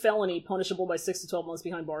 5th-degree felony punishable by 6 to 12 months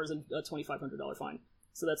behind bars and a $2,500 fine.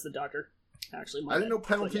 So that's the doctor. Actually, I didn't know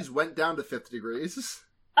penalties went down to 5th degrees.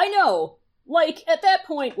 I know! Like, at that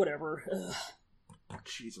point, whatever. Ugh. Oh,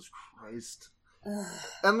 Jesus Christ.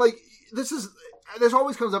 And, like, this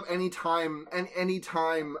always comes up anytime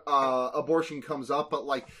abortion comes up, but,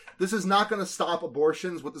 like, this is not going to stop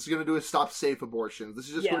abortions. What this is going to do is stop safe abortions. This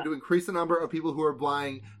is just going to increase the number of people who are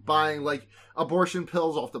buying, like, abortion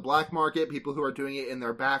pills off the black market, people who are doing it in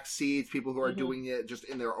their back seats, people who are doing it just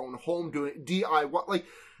in their own home, doing DIY, like,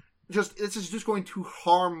 this is just going to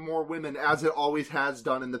harm more women, as it always has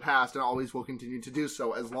done in the past, and always will continue to do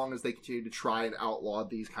so, as long as they continue to try and outlaw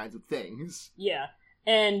these kinds of things. Yeah.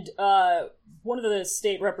 And, one of the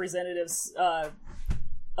state representatives,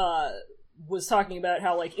 was talking about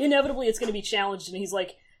how, like, inevitably it's going to be challenged, and he's,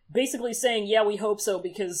 like, basically saying, yeah, we hope so,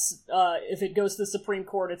 because, if it goes to the Supreme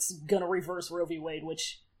Court, it's gonna reverse Roe v. Wade,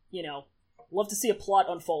 which, love to see a plot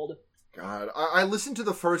unfold. God, I listened to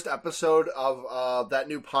the first episode of, that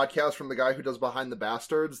new podcast from the guy who does Behind the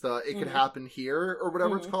Bastards, the It Could Happen Here, or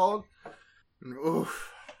whatever it's called. And,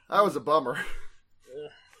 oof, that was a bummer.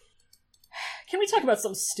 Can we talk about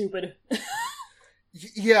something stupid?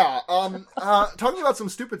 Yeah, talking about some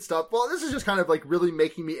stupid stuff, well, this is just kind of, like, really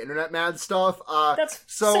making me internet mad stuff. That's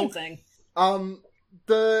the same thing.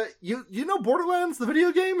 You know Borderlands, the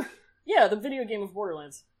video game? Yeah, the video game of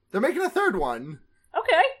Borderlands. They're making a third one.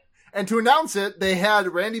 Okay. And to announce it, they had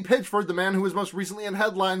Randy Pitchford, the man who was most recently in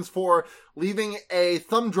headlines for leaving a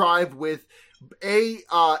thumb drive with A,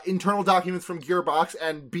 internal documents from Gearbox,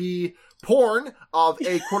 and B, porn of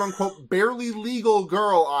a quote-unquote barely legal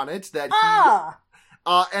girl on it that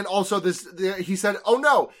he... and also he said, oh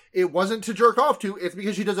no, it wasn't to jerk off to, it's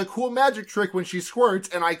because she does a cool magic trick when she squirts,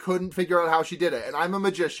 and I couldn't figure out how she did it, and I'm a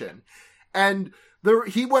magician. And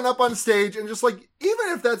he went up on stage and just, like, even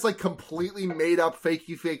if that's, like, completely made up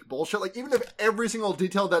fakey fake bullshit, like, even if every single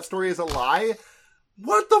detail of that story is a lie,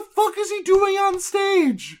 what the fuck is he doing on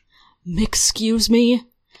stage? Excuse me?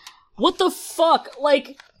 What the fuck?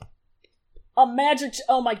 Like, a magic,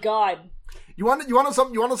 oh my god. You want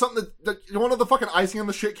something that you want the fucking icing on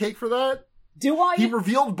the shit cake for that? Do I? He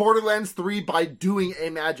revealed Borderlands 3 by doing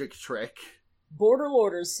a magic trick.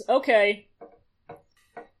 Borderlorders. Okay.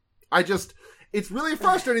 It's really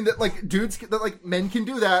frustrating that, like, men can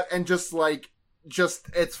do that and just,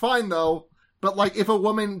 it's fine though. But, like, if a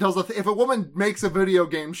woman makes a video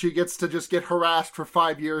game, she gets to just get harassed for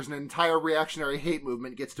 5 years and an entire reactionary hate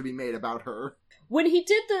movement gets to be made about her. When he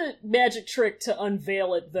did the magic trick to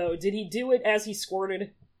unveil it, though, did he do it as he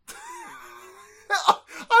squirted? I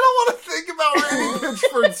don't want to think about Randy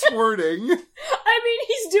Pitchford squirting. I mean,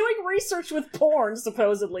 he's doing research with porn,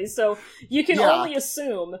 supposedly, so you can only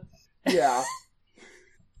assume. Yeah.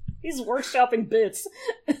 He's workshopping bits.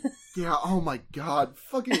 Yeah, oh my god.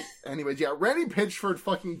 Fucking... Anyways, yeah, Randy Pitchford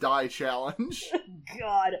fucking die challenge.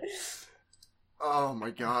 God. Oh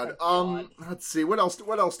my god. Let's see, what else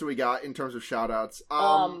do we got in terms of shoutouts?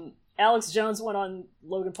 Alex Jones went on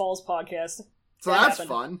Logan Paul's podcast. So that's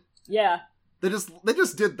fun. Yeah. They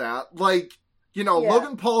just did that. Like,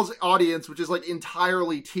 Logan Paul's audience, which is, like,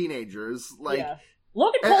 entirely teenagers, like... Yeah.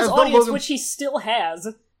 Logan Paul's audience, which he still has.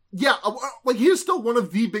 Yeah, like, he is still one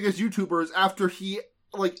of the biggest YouTubers after he,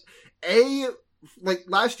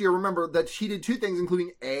 last year, remember, that he did 2 things,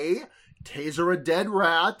 including A, taser a dead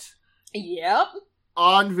rat. Yep.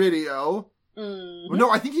 On video. Mm-hmm. No,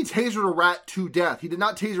 I think he tasered a rat to death. He did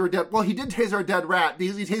not taser a dead... Well, he did taser a dead rat,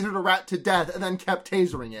 because he tasered a rat to death and then kept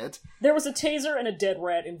tasering it. There was a taser and a dead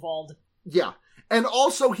rat involved. Yeah. And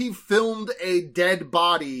also he filmed a dead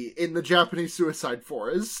body in the Japanese suicide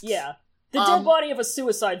forest. Yeah. The dead body of a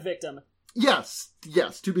suicide victim. Yes,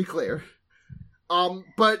 to be clear.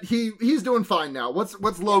 But he's doing fine now. What's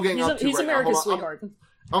Logan up to he's right America's now? sweetheart.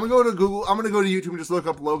 I'm gonna go to Google. I'm gonna go to YouTube and just look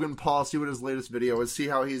up Logan Paul, see what his latest video is, see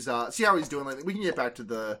how he's doing lately. We can get back to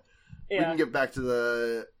the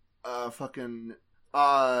fucking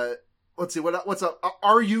let's see, what's up?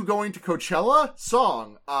 Are you going to Coachella?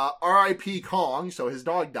 Song. R.I.P. Kong, so his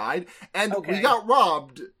dog died. And we got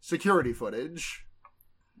robbed security footage.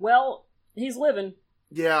 Well, he's living.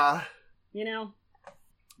 Yeah. You know?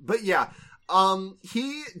 But yeah,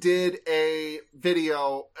 he did a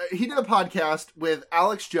podcast with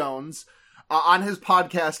Alex Jones on his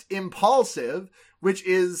podcast Impulsive, which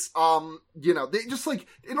is, they just, like,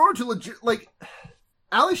 in order to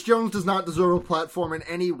Alex Jones does not deserve a platform in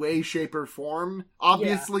any way, shape, or form.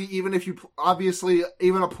 Obviously, even a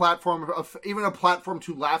platform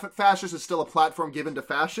to laugh at fascists is still a platform given to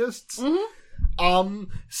fascists. Mm-hmm.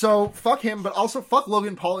 So fuck him, but also fuck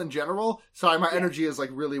Logan Paul in general. Sorry, my energy is, like,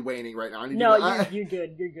 really waning right now. You're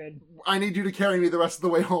good. You're good. I need you to carry me the rest of the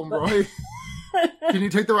way home, Roy. Can you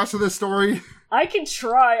take the rest of this story? I can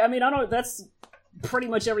try. I mean, that's pretty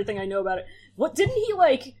much everything I know about it. What, didn't he,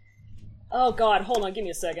 like... Oh god, hold on, give me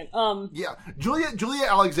a second. Yeah, Julia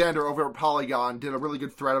Alexander over at Polygon did a really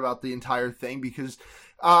good thread about the entire thing because,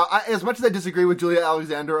 as much as I disagree with Julia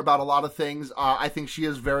Alexander about a lot of things, I think she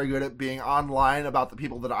is very good at being online about the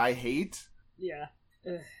people that I hate. Yeah.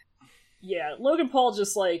 Yeah, Logan Paul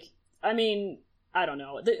just, like, I mean, I don't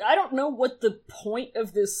know. I don't know what the point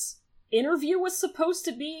of this interview was supposed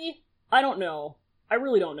to be. I don't know. I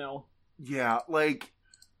really don't know. Yeah, like...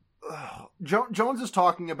 Jones is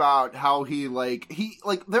talking about how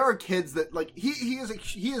there are kids that, like, he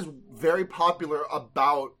is very popular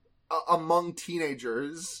about among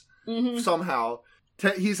teenagers somehow.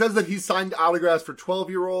 He says that he signed autographs for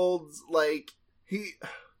 12-year-olds. Like,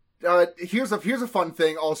 here's a fun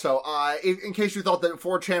thing also. In case you thought that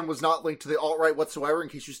 4chan was not linked to the alt-right whatsoever, in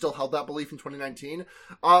case you still held that belief in 2019,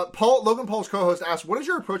 Logan Paul's co-host asked, "What is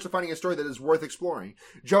your approach to finding a story that is worth exploring?"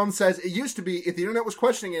 Jones says, "It used to be, if the internet was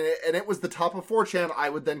questioning it and it was the top of 4chan, I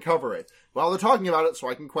would then cover it. Well, they're talking about it, so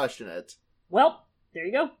I can question it." Well, there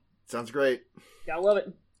you go. Sounds great. Gotta love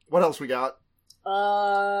it. What else we got? What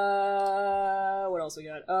else we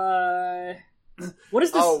got? What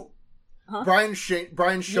is this? Oh. Huh? Brian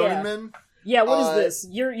Schoenman. Yeah, what is this?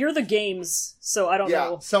 You're the games, so I don't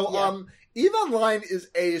know. So, EVE Online is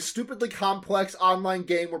a stupidly complex online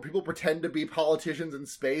game where people pretend to be politicians in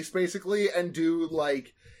space, basically, and do,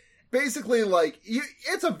 like... Basically, like,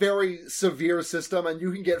 it's a very severe system, and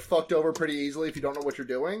you can get fucked over pretty easily if you don't know what you're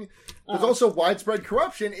doing. There's also widespread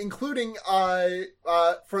corruption, including,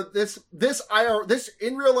 for this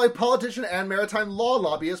in real life politician and maritime law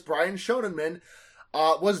lobbyist, Brian Schoenman,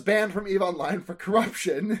 was banned from EVE Online for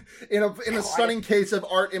corruption in a stunning case of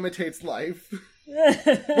art imitates life.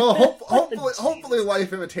 Well, hopefully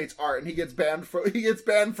life imitates art, and he gets banned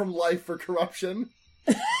from life for corruption.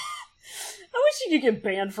 I wish you could get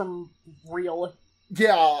banned from real.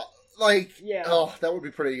 Yeah, like, oh, that would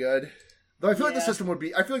be pretty good. Though I feel like the system would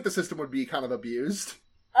be kind of abused.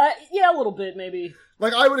 Yeah, a little bit, maybe.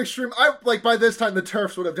 Like, by this time, the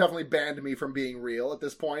TERFs would have definitely banned me from being real at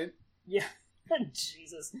this point. Yeah.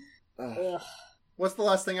 Jesus. Ugh. What's the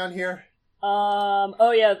last thing on here?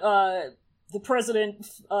 The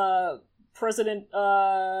president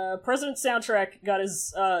soundtrack got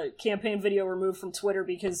his campaign video removed from Twitter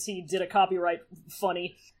because he did a copyright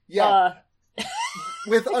funny. Yeah.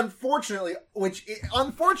 With unfortunately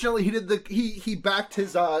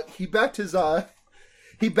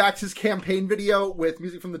he backed his campaign video with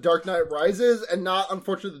music from The Dark Knight Rises, and not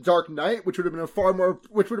unfortunately The Dark Knight, which would have been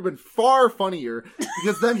far funnier,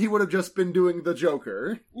 because then he would have just been doing the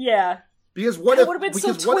Joker. Yeah. Because what if Trump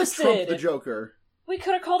the Joker? We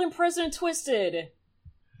could have called him President Twisted.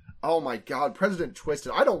 Oh my god, President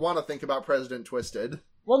Twisted. I don't want to think about President Twisted.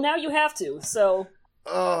 Well, now you have to, so...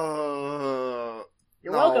 You're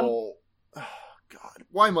welcome. Oh, God.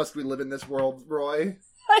 Why must we live in this world, Roy?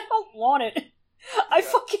 I don't want it.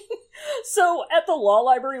 So, at the law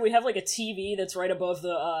library, we have, like, a TV that's right above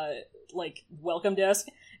the, welcome desk,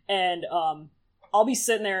 and, I'll be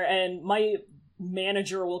sitting there, and my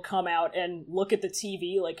manager will come out and look at the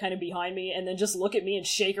TV, like, kind of behind me, and then just look at me and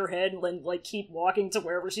shake her head and, like, keep walking to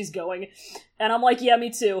wherever she's going. And I'm like, yeah, me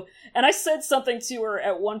too. And I said something to her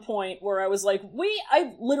at one point where I was like,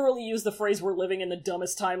 I literally used the phrase, "we're living in the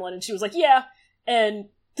dumbest timeline," and she was like, yeah. And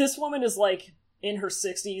this woman is, like, in her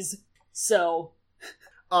 60s, so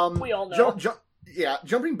we all know.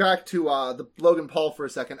 Jumping back to the Logan Paul for a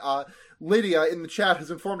second, Lydia in the chat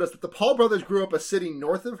has informed us that the Paul brothers grew up a city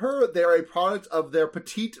north of her. They are a product of their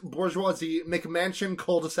petite bourgeoisie McMansion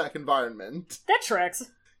cul-de-sac environment. That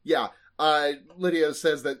tracks. Yeah. Lydia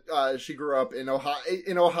says that she grew up in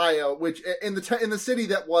Ohio, which in the city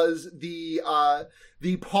that was the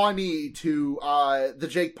Pawnee to the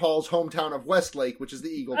Jake Paul's hometown of Westlake, which is the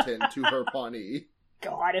Eagleton to her Pawnee.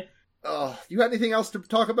 God. You got anything else to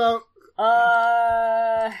talk about?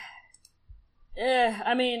 I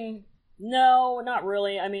mean, no, not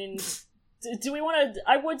really. I mean, do we want to...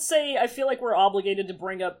 I would say I feel like we're obligated to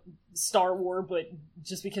bring up Star Wars, but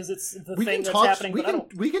just because it's the thing that's happening.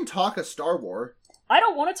 We can talk a Star Wars. I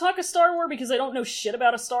don't want to talk a Star Wars because I don't know shit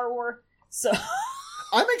about a Star Wars, so...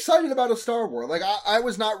 I'm excited about a Star Wars. Like, I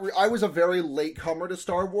was a very late comer to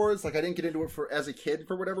Star Wars. Like, I didn't get into it as a kid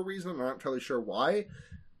for whatever reason. I'm not entirely sure why.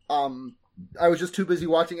 I was just too busy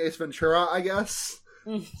watching Ace Ventura, I guess.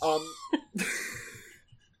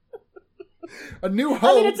 A New Hope.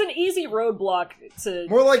 I mean, it's an easy roadblock to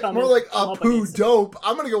more like a poo dope.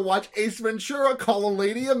 I'm gonna go watch Ace Ventura Call a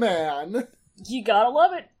Lady a Man. You gotta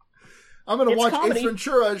love it. I'm gonna watch Ace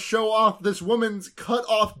Ventura show off this woman's cut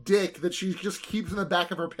off dick that she just keeps in the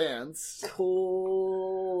back of her pants.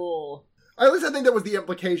 Cool. At least I think that was the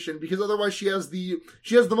implication, because otherwise she has the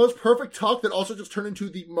most perfect tuck that also just turned into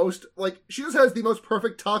the most, like, she just has the most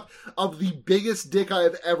perfect tuck of the biggest dick I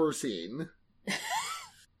have ever seen.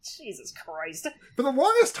 Jesus Christ. For the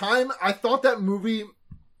longest time, I thought that movie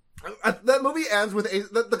ends with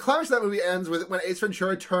the climax of that movie ends with when Ace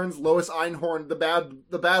Ventura turns Lois Einhorn, the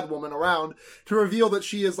bad woman, around to reveal that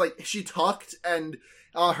she is, like, she tucked and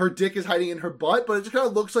her dick is hiding in her butt, but it just kind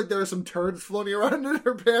of looks like there are some turds floating around in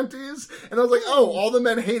her panties. And I was like, oh, all the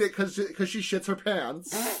men hate it because she shits her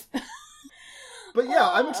pants. But yeah,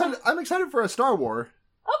 I'm excited for a Star Wars.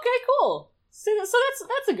 Okay, cool. See, so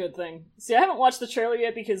that's a good thing. See, I haven't watched the trailer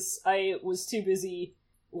yet because I was too busy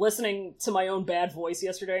listening to my own bad voice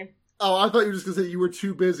yesterday. Oh, I thought you were just going to say you were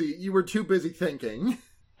too busy. You were too busy thinking.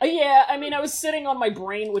 Yeah, I mean, I was sitting on my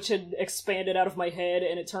brain, which had expanded out of my head,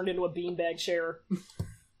 and it turned into a beanbag chair.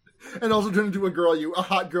 And also turned into a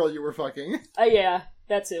hot girl you were fucking. Yeah,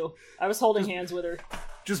 that too. I was holding hands with her.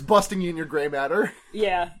 Just busting you in your gray matter.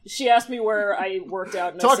 Yeah, she asked me where I worked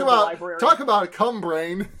out, and I said the library. Talk about cum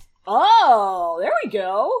brain. Oh, there we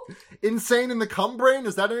go. Insane in the cum brain?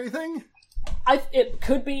 Is that anything? It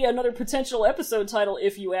could be another potential episode title,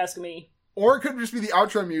 if you ask me. Or it could just be the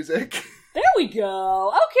outro music. There we go.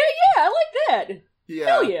 Okay, yeah, I like that. Yeah.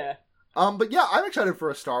 Hell yeah. But yeah, I'm excited for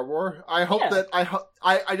a Star Wars. I hope that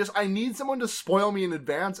I need someone to spoil me in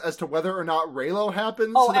advance as to whether or not Reylo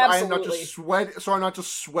happens, so that absolutely. I'm not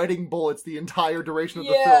just sweating bullets the entire duration of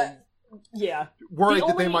the film. Yeah. Worried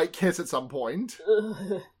that they might kiss at some point.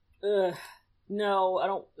 No, I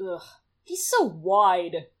don't. He's so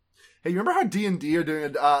wide. Hey, you remember how D&D are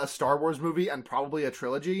doing a Star Wars movie and probably a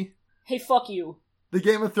trilogy? Hey, fuck you. The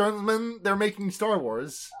Game of Thrones men, they're making Star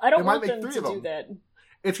Wars. I don't want them to do that.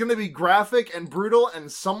 It's going to be graphic and brutal, and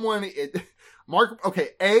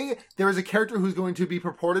there is a character who's going to be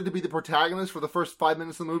purported to be the protagonist for the first 5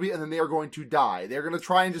 minutes of the movie, and then they are going to die. They're going to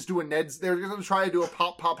try and just do they're going to try to do a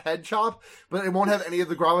pop head chop, but it won't have any of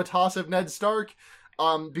the gravitas of Ned Stark,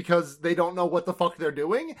 because they don't know what the fuck they're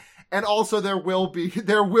doing. And also there will be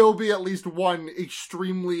at least one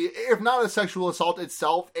extremely, if not a sexual assault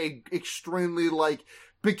itself, a extremely, like,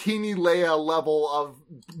 Bikini Leia level of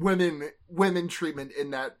women treatment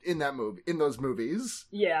in that movie, in those movies.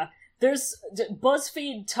 Yeah. There's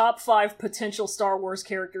BuzzFeed top 5 potential Star Wars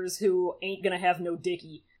characters who ain't gonna have no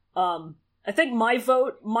dicky. I think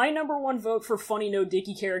my number one vote for funny no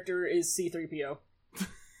dicky character is C-3PO.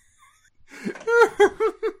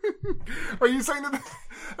 Are you saying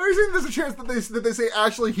there's a chance that they say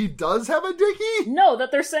actually he does have a dicky? No,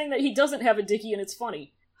 that they're saying that he doesn't have a dicky and it's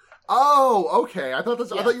funny. Oh, okay. I thought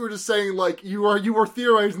you were just saying, like, you were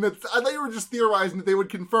theorizing that. I thought you were just theorizing that they would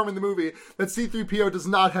confirm in the movie that C-3PO does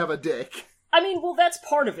not have a dick. I mean, well, that's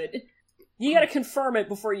part of it. You gotta confirm it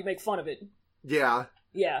before you make fun of it. Yeah.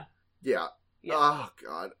 Yeah. Yeah. Oh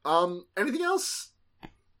god. Anything else?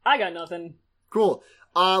 I got nothing. Cool.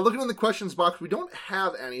 Looking in the questions box, we don't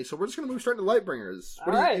have any, so we're just gonna move straight to Lightbringers.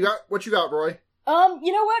 What you got, Roy?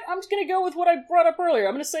 You know what? I'm just gonna go with what I brought up earlier.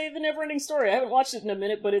 I'm gonna say The Neverending Story. I haven't watched it in a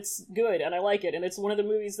minute, but it's good, and I like it, and it's one of the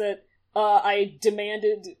movies that I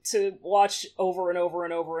demanded to watch over and over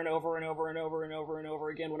and over and over and over and over and over and over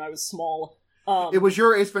again when I was small. It was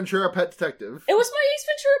your Ace Ventura Pet Detective. It was my Ace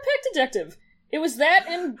Ventura Pet Detective. It was that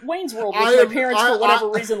and Wayne's World, which my parents, for whatever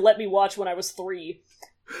reason, let me watch when I was 3.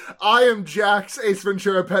 I am Jack's Ace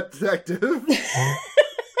Ventura Pet Detective.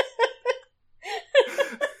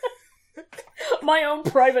 My own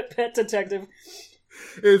private pet detective.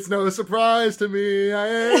 It's no surprise to me, I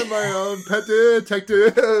am my own pet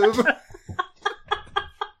detective.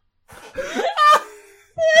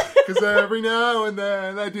 Because every now and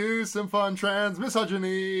then I do some fun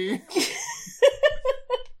transmisogyny.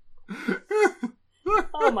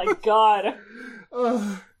 Oh my god.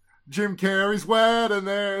 Jim Carrey's wet, and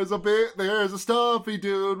there's a stuffy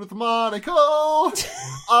dude with a monocle.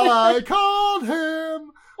 I called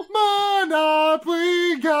him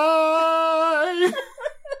Monopoly Guy.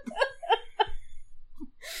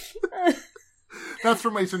 That's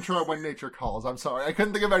from Ace Ventura: When Nature Calls. I'm sorry, I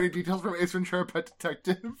couldn't think of any details from Ace Ventura: Pet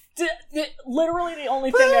Detective. Literally, the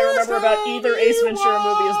only thing I remember about either Ace Ventura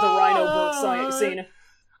movie is the Rhino Burke scene.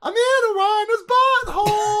 I'm in a rhino's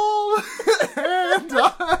butthole, and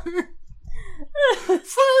I'm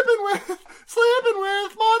sleeping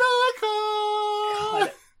with Monica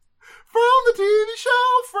from the TV show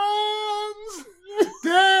Friends.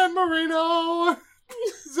 Dan Marino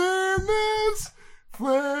is in this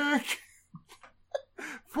flick.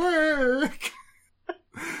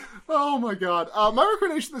 Oh my god. My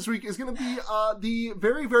recommendation this week is going to be the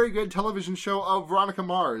very, very good television show of Veronica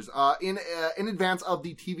Mars. In advance of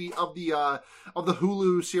the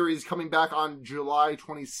Hulu series coming back on July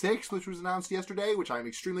 26th, which was announced yesterday, which I'm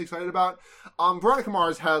extremely excited about. Veronica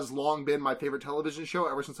Mars has long been my favorite television show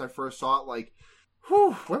ever since I first saw it.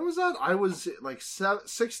 When was that? I was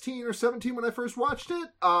 16 or 17 when I first watched it.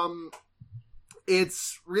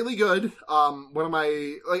 It's really good.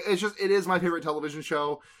 It is my favorite television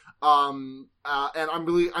show. And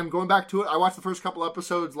I'm going back to it. I watched the first couple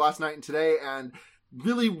episodes last night and today, and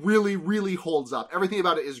really, really, really holds up. Everything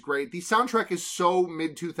about it is great. The soundtrack is so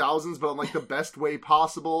mid-2000s, but in the best way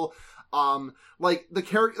possible. The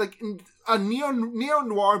character, a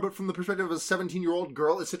neo-noir, but from the perspective of a 17-year-old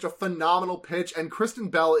girl, is such a phenomenal pitch, and Kristen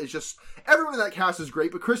Bell is just, everyone in that cast is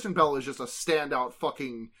great, but Kristen Bell is just a standout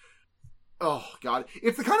fucking... Oh god,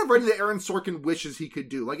 it's the kind of writing that Aaron Sorkin wishes he could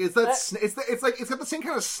do. It's got the same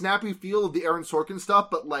kind of snappy feel of the Aaron Sorkin stuff,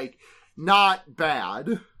 but not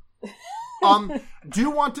bad. Do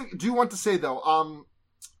want to say though,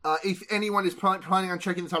 if anyone is planning on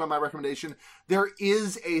checking this out on my recommendation, there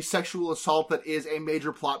is a sexual assault that is a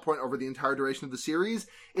major plot point over the entire duration of the series.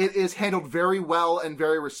 It is handled very well and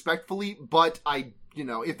very respectfully, but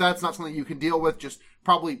if that's not something you can deal with, just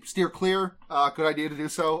probably steer clear. Good idea to do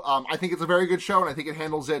so. I think it's a very good show, and I think it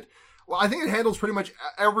handles it. Well, I think it handles pretty much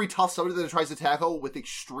every tough subject that it tries to tackle with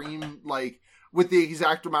with the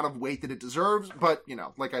exact amount of weight that it deserves. But,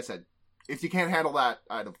 like I said, if you can't handle that,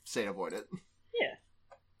 I'd say avoid it. Yeah.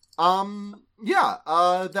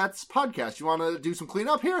 That's podcast. You want to do some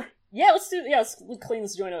cleanup here? Yeah, let's clean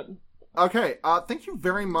this joint up. Okay, thank you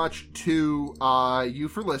very much to you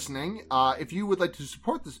for listening. If you would like to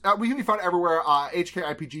support this, we can be found everywhere,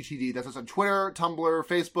 HKIPGTD. That's us on Twitter, Tumblr,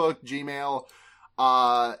 Facebook, Gmail,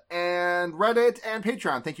 and Reddit, and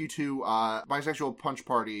Patreon. Thank you to Bisexual Punch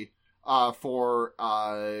Party for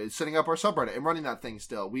setting up our subreddit and running that thing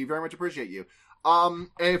still. We very much appreciate you.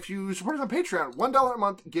 If you support us on Patreon, $1 a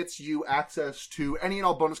month gets you access to any and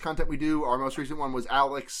all bonus content we do. Our most recent one was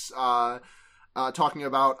Alex, talking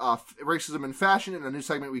about racism in fashion in a new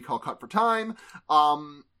segment we call Cut for Time.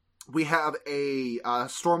 We have a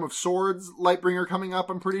Storm of Swords Lightbringer coming up,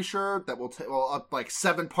 I'm pretty sure. That will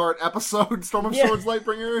 7-part episode, Storm of Swords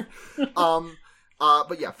Lightbringer.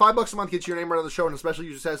 But yeah, $5 a month gets your name right on the show and a special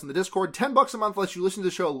user status in the Discord. $10 a month lets you listen to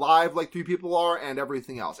the show live like 3 people are and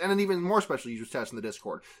everything else. And an even more special user status in the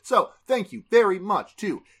Discord. So, thank you very much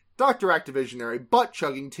to Dr. Activisionary, Butt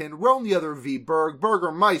Chuggington, Roan the Other V,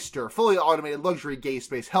 Burger Meister, Fully Automated Luxury Gay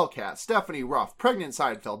Space Hellcat, Stephanie Ruff, Pregnant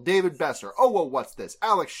Seinfeld, David Besser, Oh Whoa What's This,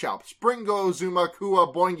 Alex Schaup, Springo Zuma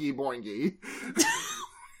Kua Boingy Boingy.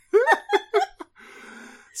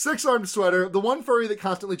 Six-Armed Sweater, the one furry that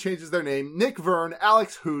constantly changes their name, Nick Verne,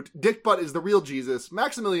 Alex Hoot, Dick Butt is the real Jesus,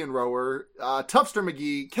 Maximilian Rower, Tufster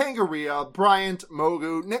McGee, Kangaroo, Bryant,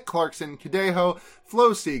 Mogu, Nick Clarkson, Kadeho,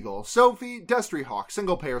 Flo Siegel, Sophie, Destry Hawk,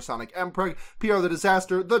 Single Payer Sonic Empreg, Pierre the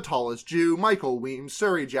Disaster, The Tallest Jew, Michael Weems,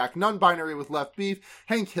 Surrey Jack, Non-Binary with Left Beef,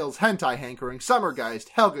 Hank Hills, Hentai Hankering, Summergeist,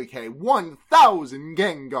 Helga K, 1,000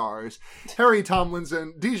 Gengars, Harry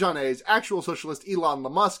Tomlinson, Dijonais, Actual Socialist Elon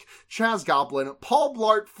Musk, Chaz Goblin, Paul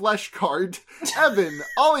Blart Fleshcart, Evan,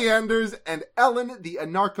 Oleanders, and Ellen the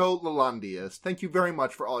Anarcho-Lalandius. Thank you very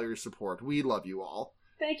much for all your support. We love you all.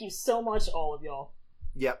 Thank you so much, all of y'all.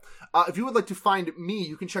 Yep. If you would like to find me,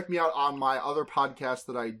 you can check me out on my other podcast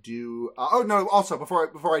that I do. Also,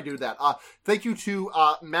 before I do that, thank you to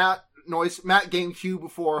Matt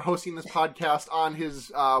GameCube for hosting this podcast on his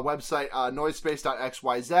website,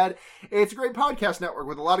 Noisespace.xyz. It's a great podcast network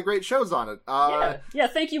with a lot of great shows on it. Yeah,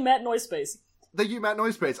 thank you, Matt Noisespace. Thank you, Matt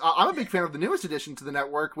Noisespace. I'm a big fan of the newest addition to the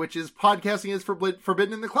network, which is Podcasting is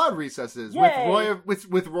Forbidden in the Cloud Recesses,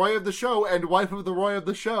 with Roy of the show and wife of the Roy of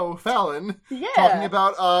the show, Fallon, talking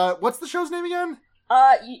about, what's the show's name again?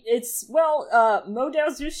 It's, well, Modao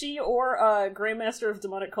Zushi or, Grandmaster of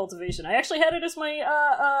Demonic Cultivation. I actually had it as my,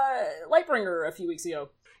 Lightbringer a few weeks ago.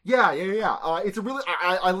 Yeah. It's a really,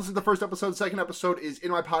 I listened to the first episode. Second episode is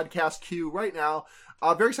in my podcast queue right now.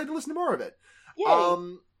 Very excited to listen to more of it.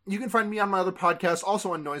 Yay. You can find me on my other podcasts,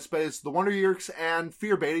 also on Noise Space, The Wonder Years and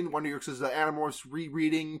Fear Baiting. Wonder Years is the Animorphs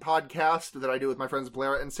rereading podcast that I do with my friends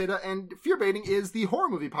Blair and Seda, and Fear Baiting is the horror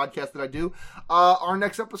movie podcast that I do. Our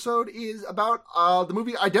next episode is about the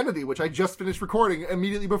movie Identity, which I just finished recording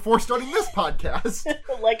immediately before starting this podcast.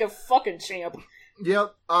 Like a fucking champ.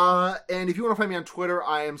 Yep. And if you want to find me on Twitter,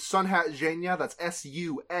 I am SunhatZhenya. That's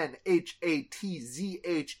SunhatZhenya.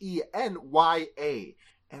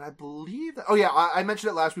 And I believe that, I mentioned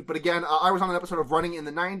it last week, but again, I was on an episode of Running in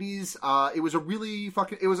the 90s. It was a really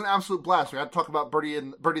it was an absolute blast. We had to talk about Birdie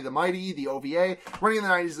the Mighty, the OVA. Running in the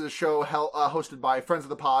 90s is a show hosted by friends of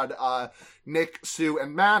the pod, Nick, Sue,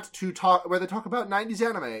 and Matt, where they talk about 90s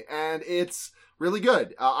anime. And it's really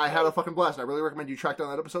good. I had a fucking blast, and I really recommend you track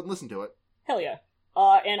down that episode and listen to it. Hell yeah.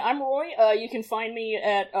 And I'm Roy. You can find me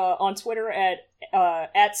on Twitter at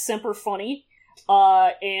SemperFunny.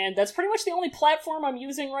 And that's pretty much the only platform I'm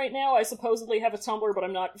using right now. I supposedly have a Tumblr, but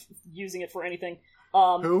I'm not using it for anything.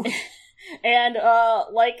 Who? And,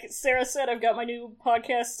 like Sarah said, I've got my new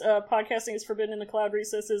podcast, Podcasting is Forbidden in the Cloud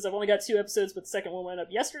Recesses. I've only got 2 episodes, but the second one went up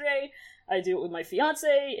yesterday. I do it with my fiance.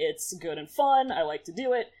 It's good and fun. I like to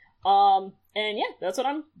do it. And yeah, that's what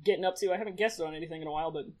I'm getting up to. I haven't guessed on anything in a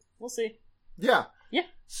while, but we'll see. Yeah. Yeah.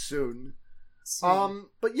 Soon.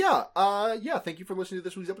 But yeah, thank you for listening to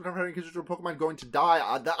this week's episode of How Many Kids Are Pokemon Going to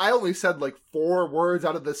Die. I only said like 4 words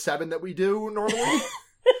out of the 7 that we do normally.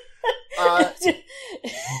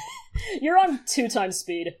 You're on 2 times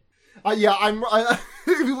speed. Yeah,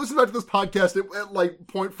 if you listen back to this podcast at like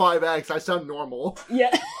 0.5x, I sound normal.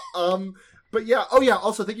 Yeah. But yeah,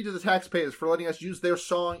 also thank you to the Taxpayers for letting us use their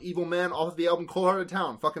song Evil Man off of the album Cold Hearted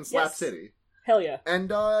Town, fucking Slap City. Hell yeah.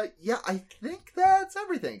 And, I think that's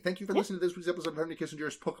everything. Thank you for listening to this week's episode of Henry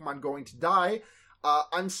Kissinger's Pokemon Going to Die.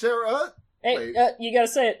 I'm Sarah. Hey, you gotta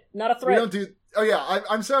say it. Not a threat.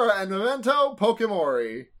 I'm Sarah, and Memento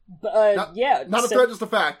Pokemori. Not a threat, just a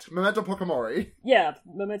fact. Memento Pokemori. Yeah,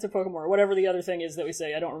 Memento Pokemori. Whatever the other thing is that we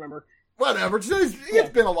say, I don't remember. Whatever. It's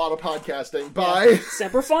been a lot of podcasting. Bye.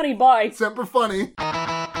 Semper Funny, bye. Semper Funny.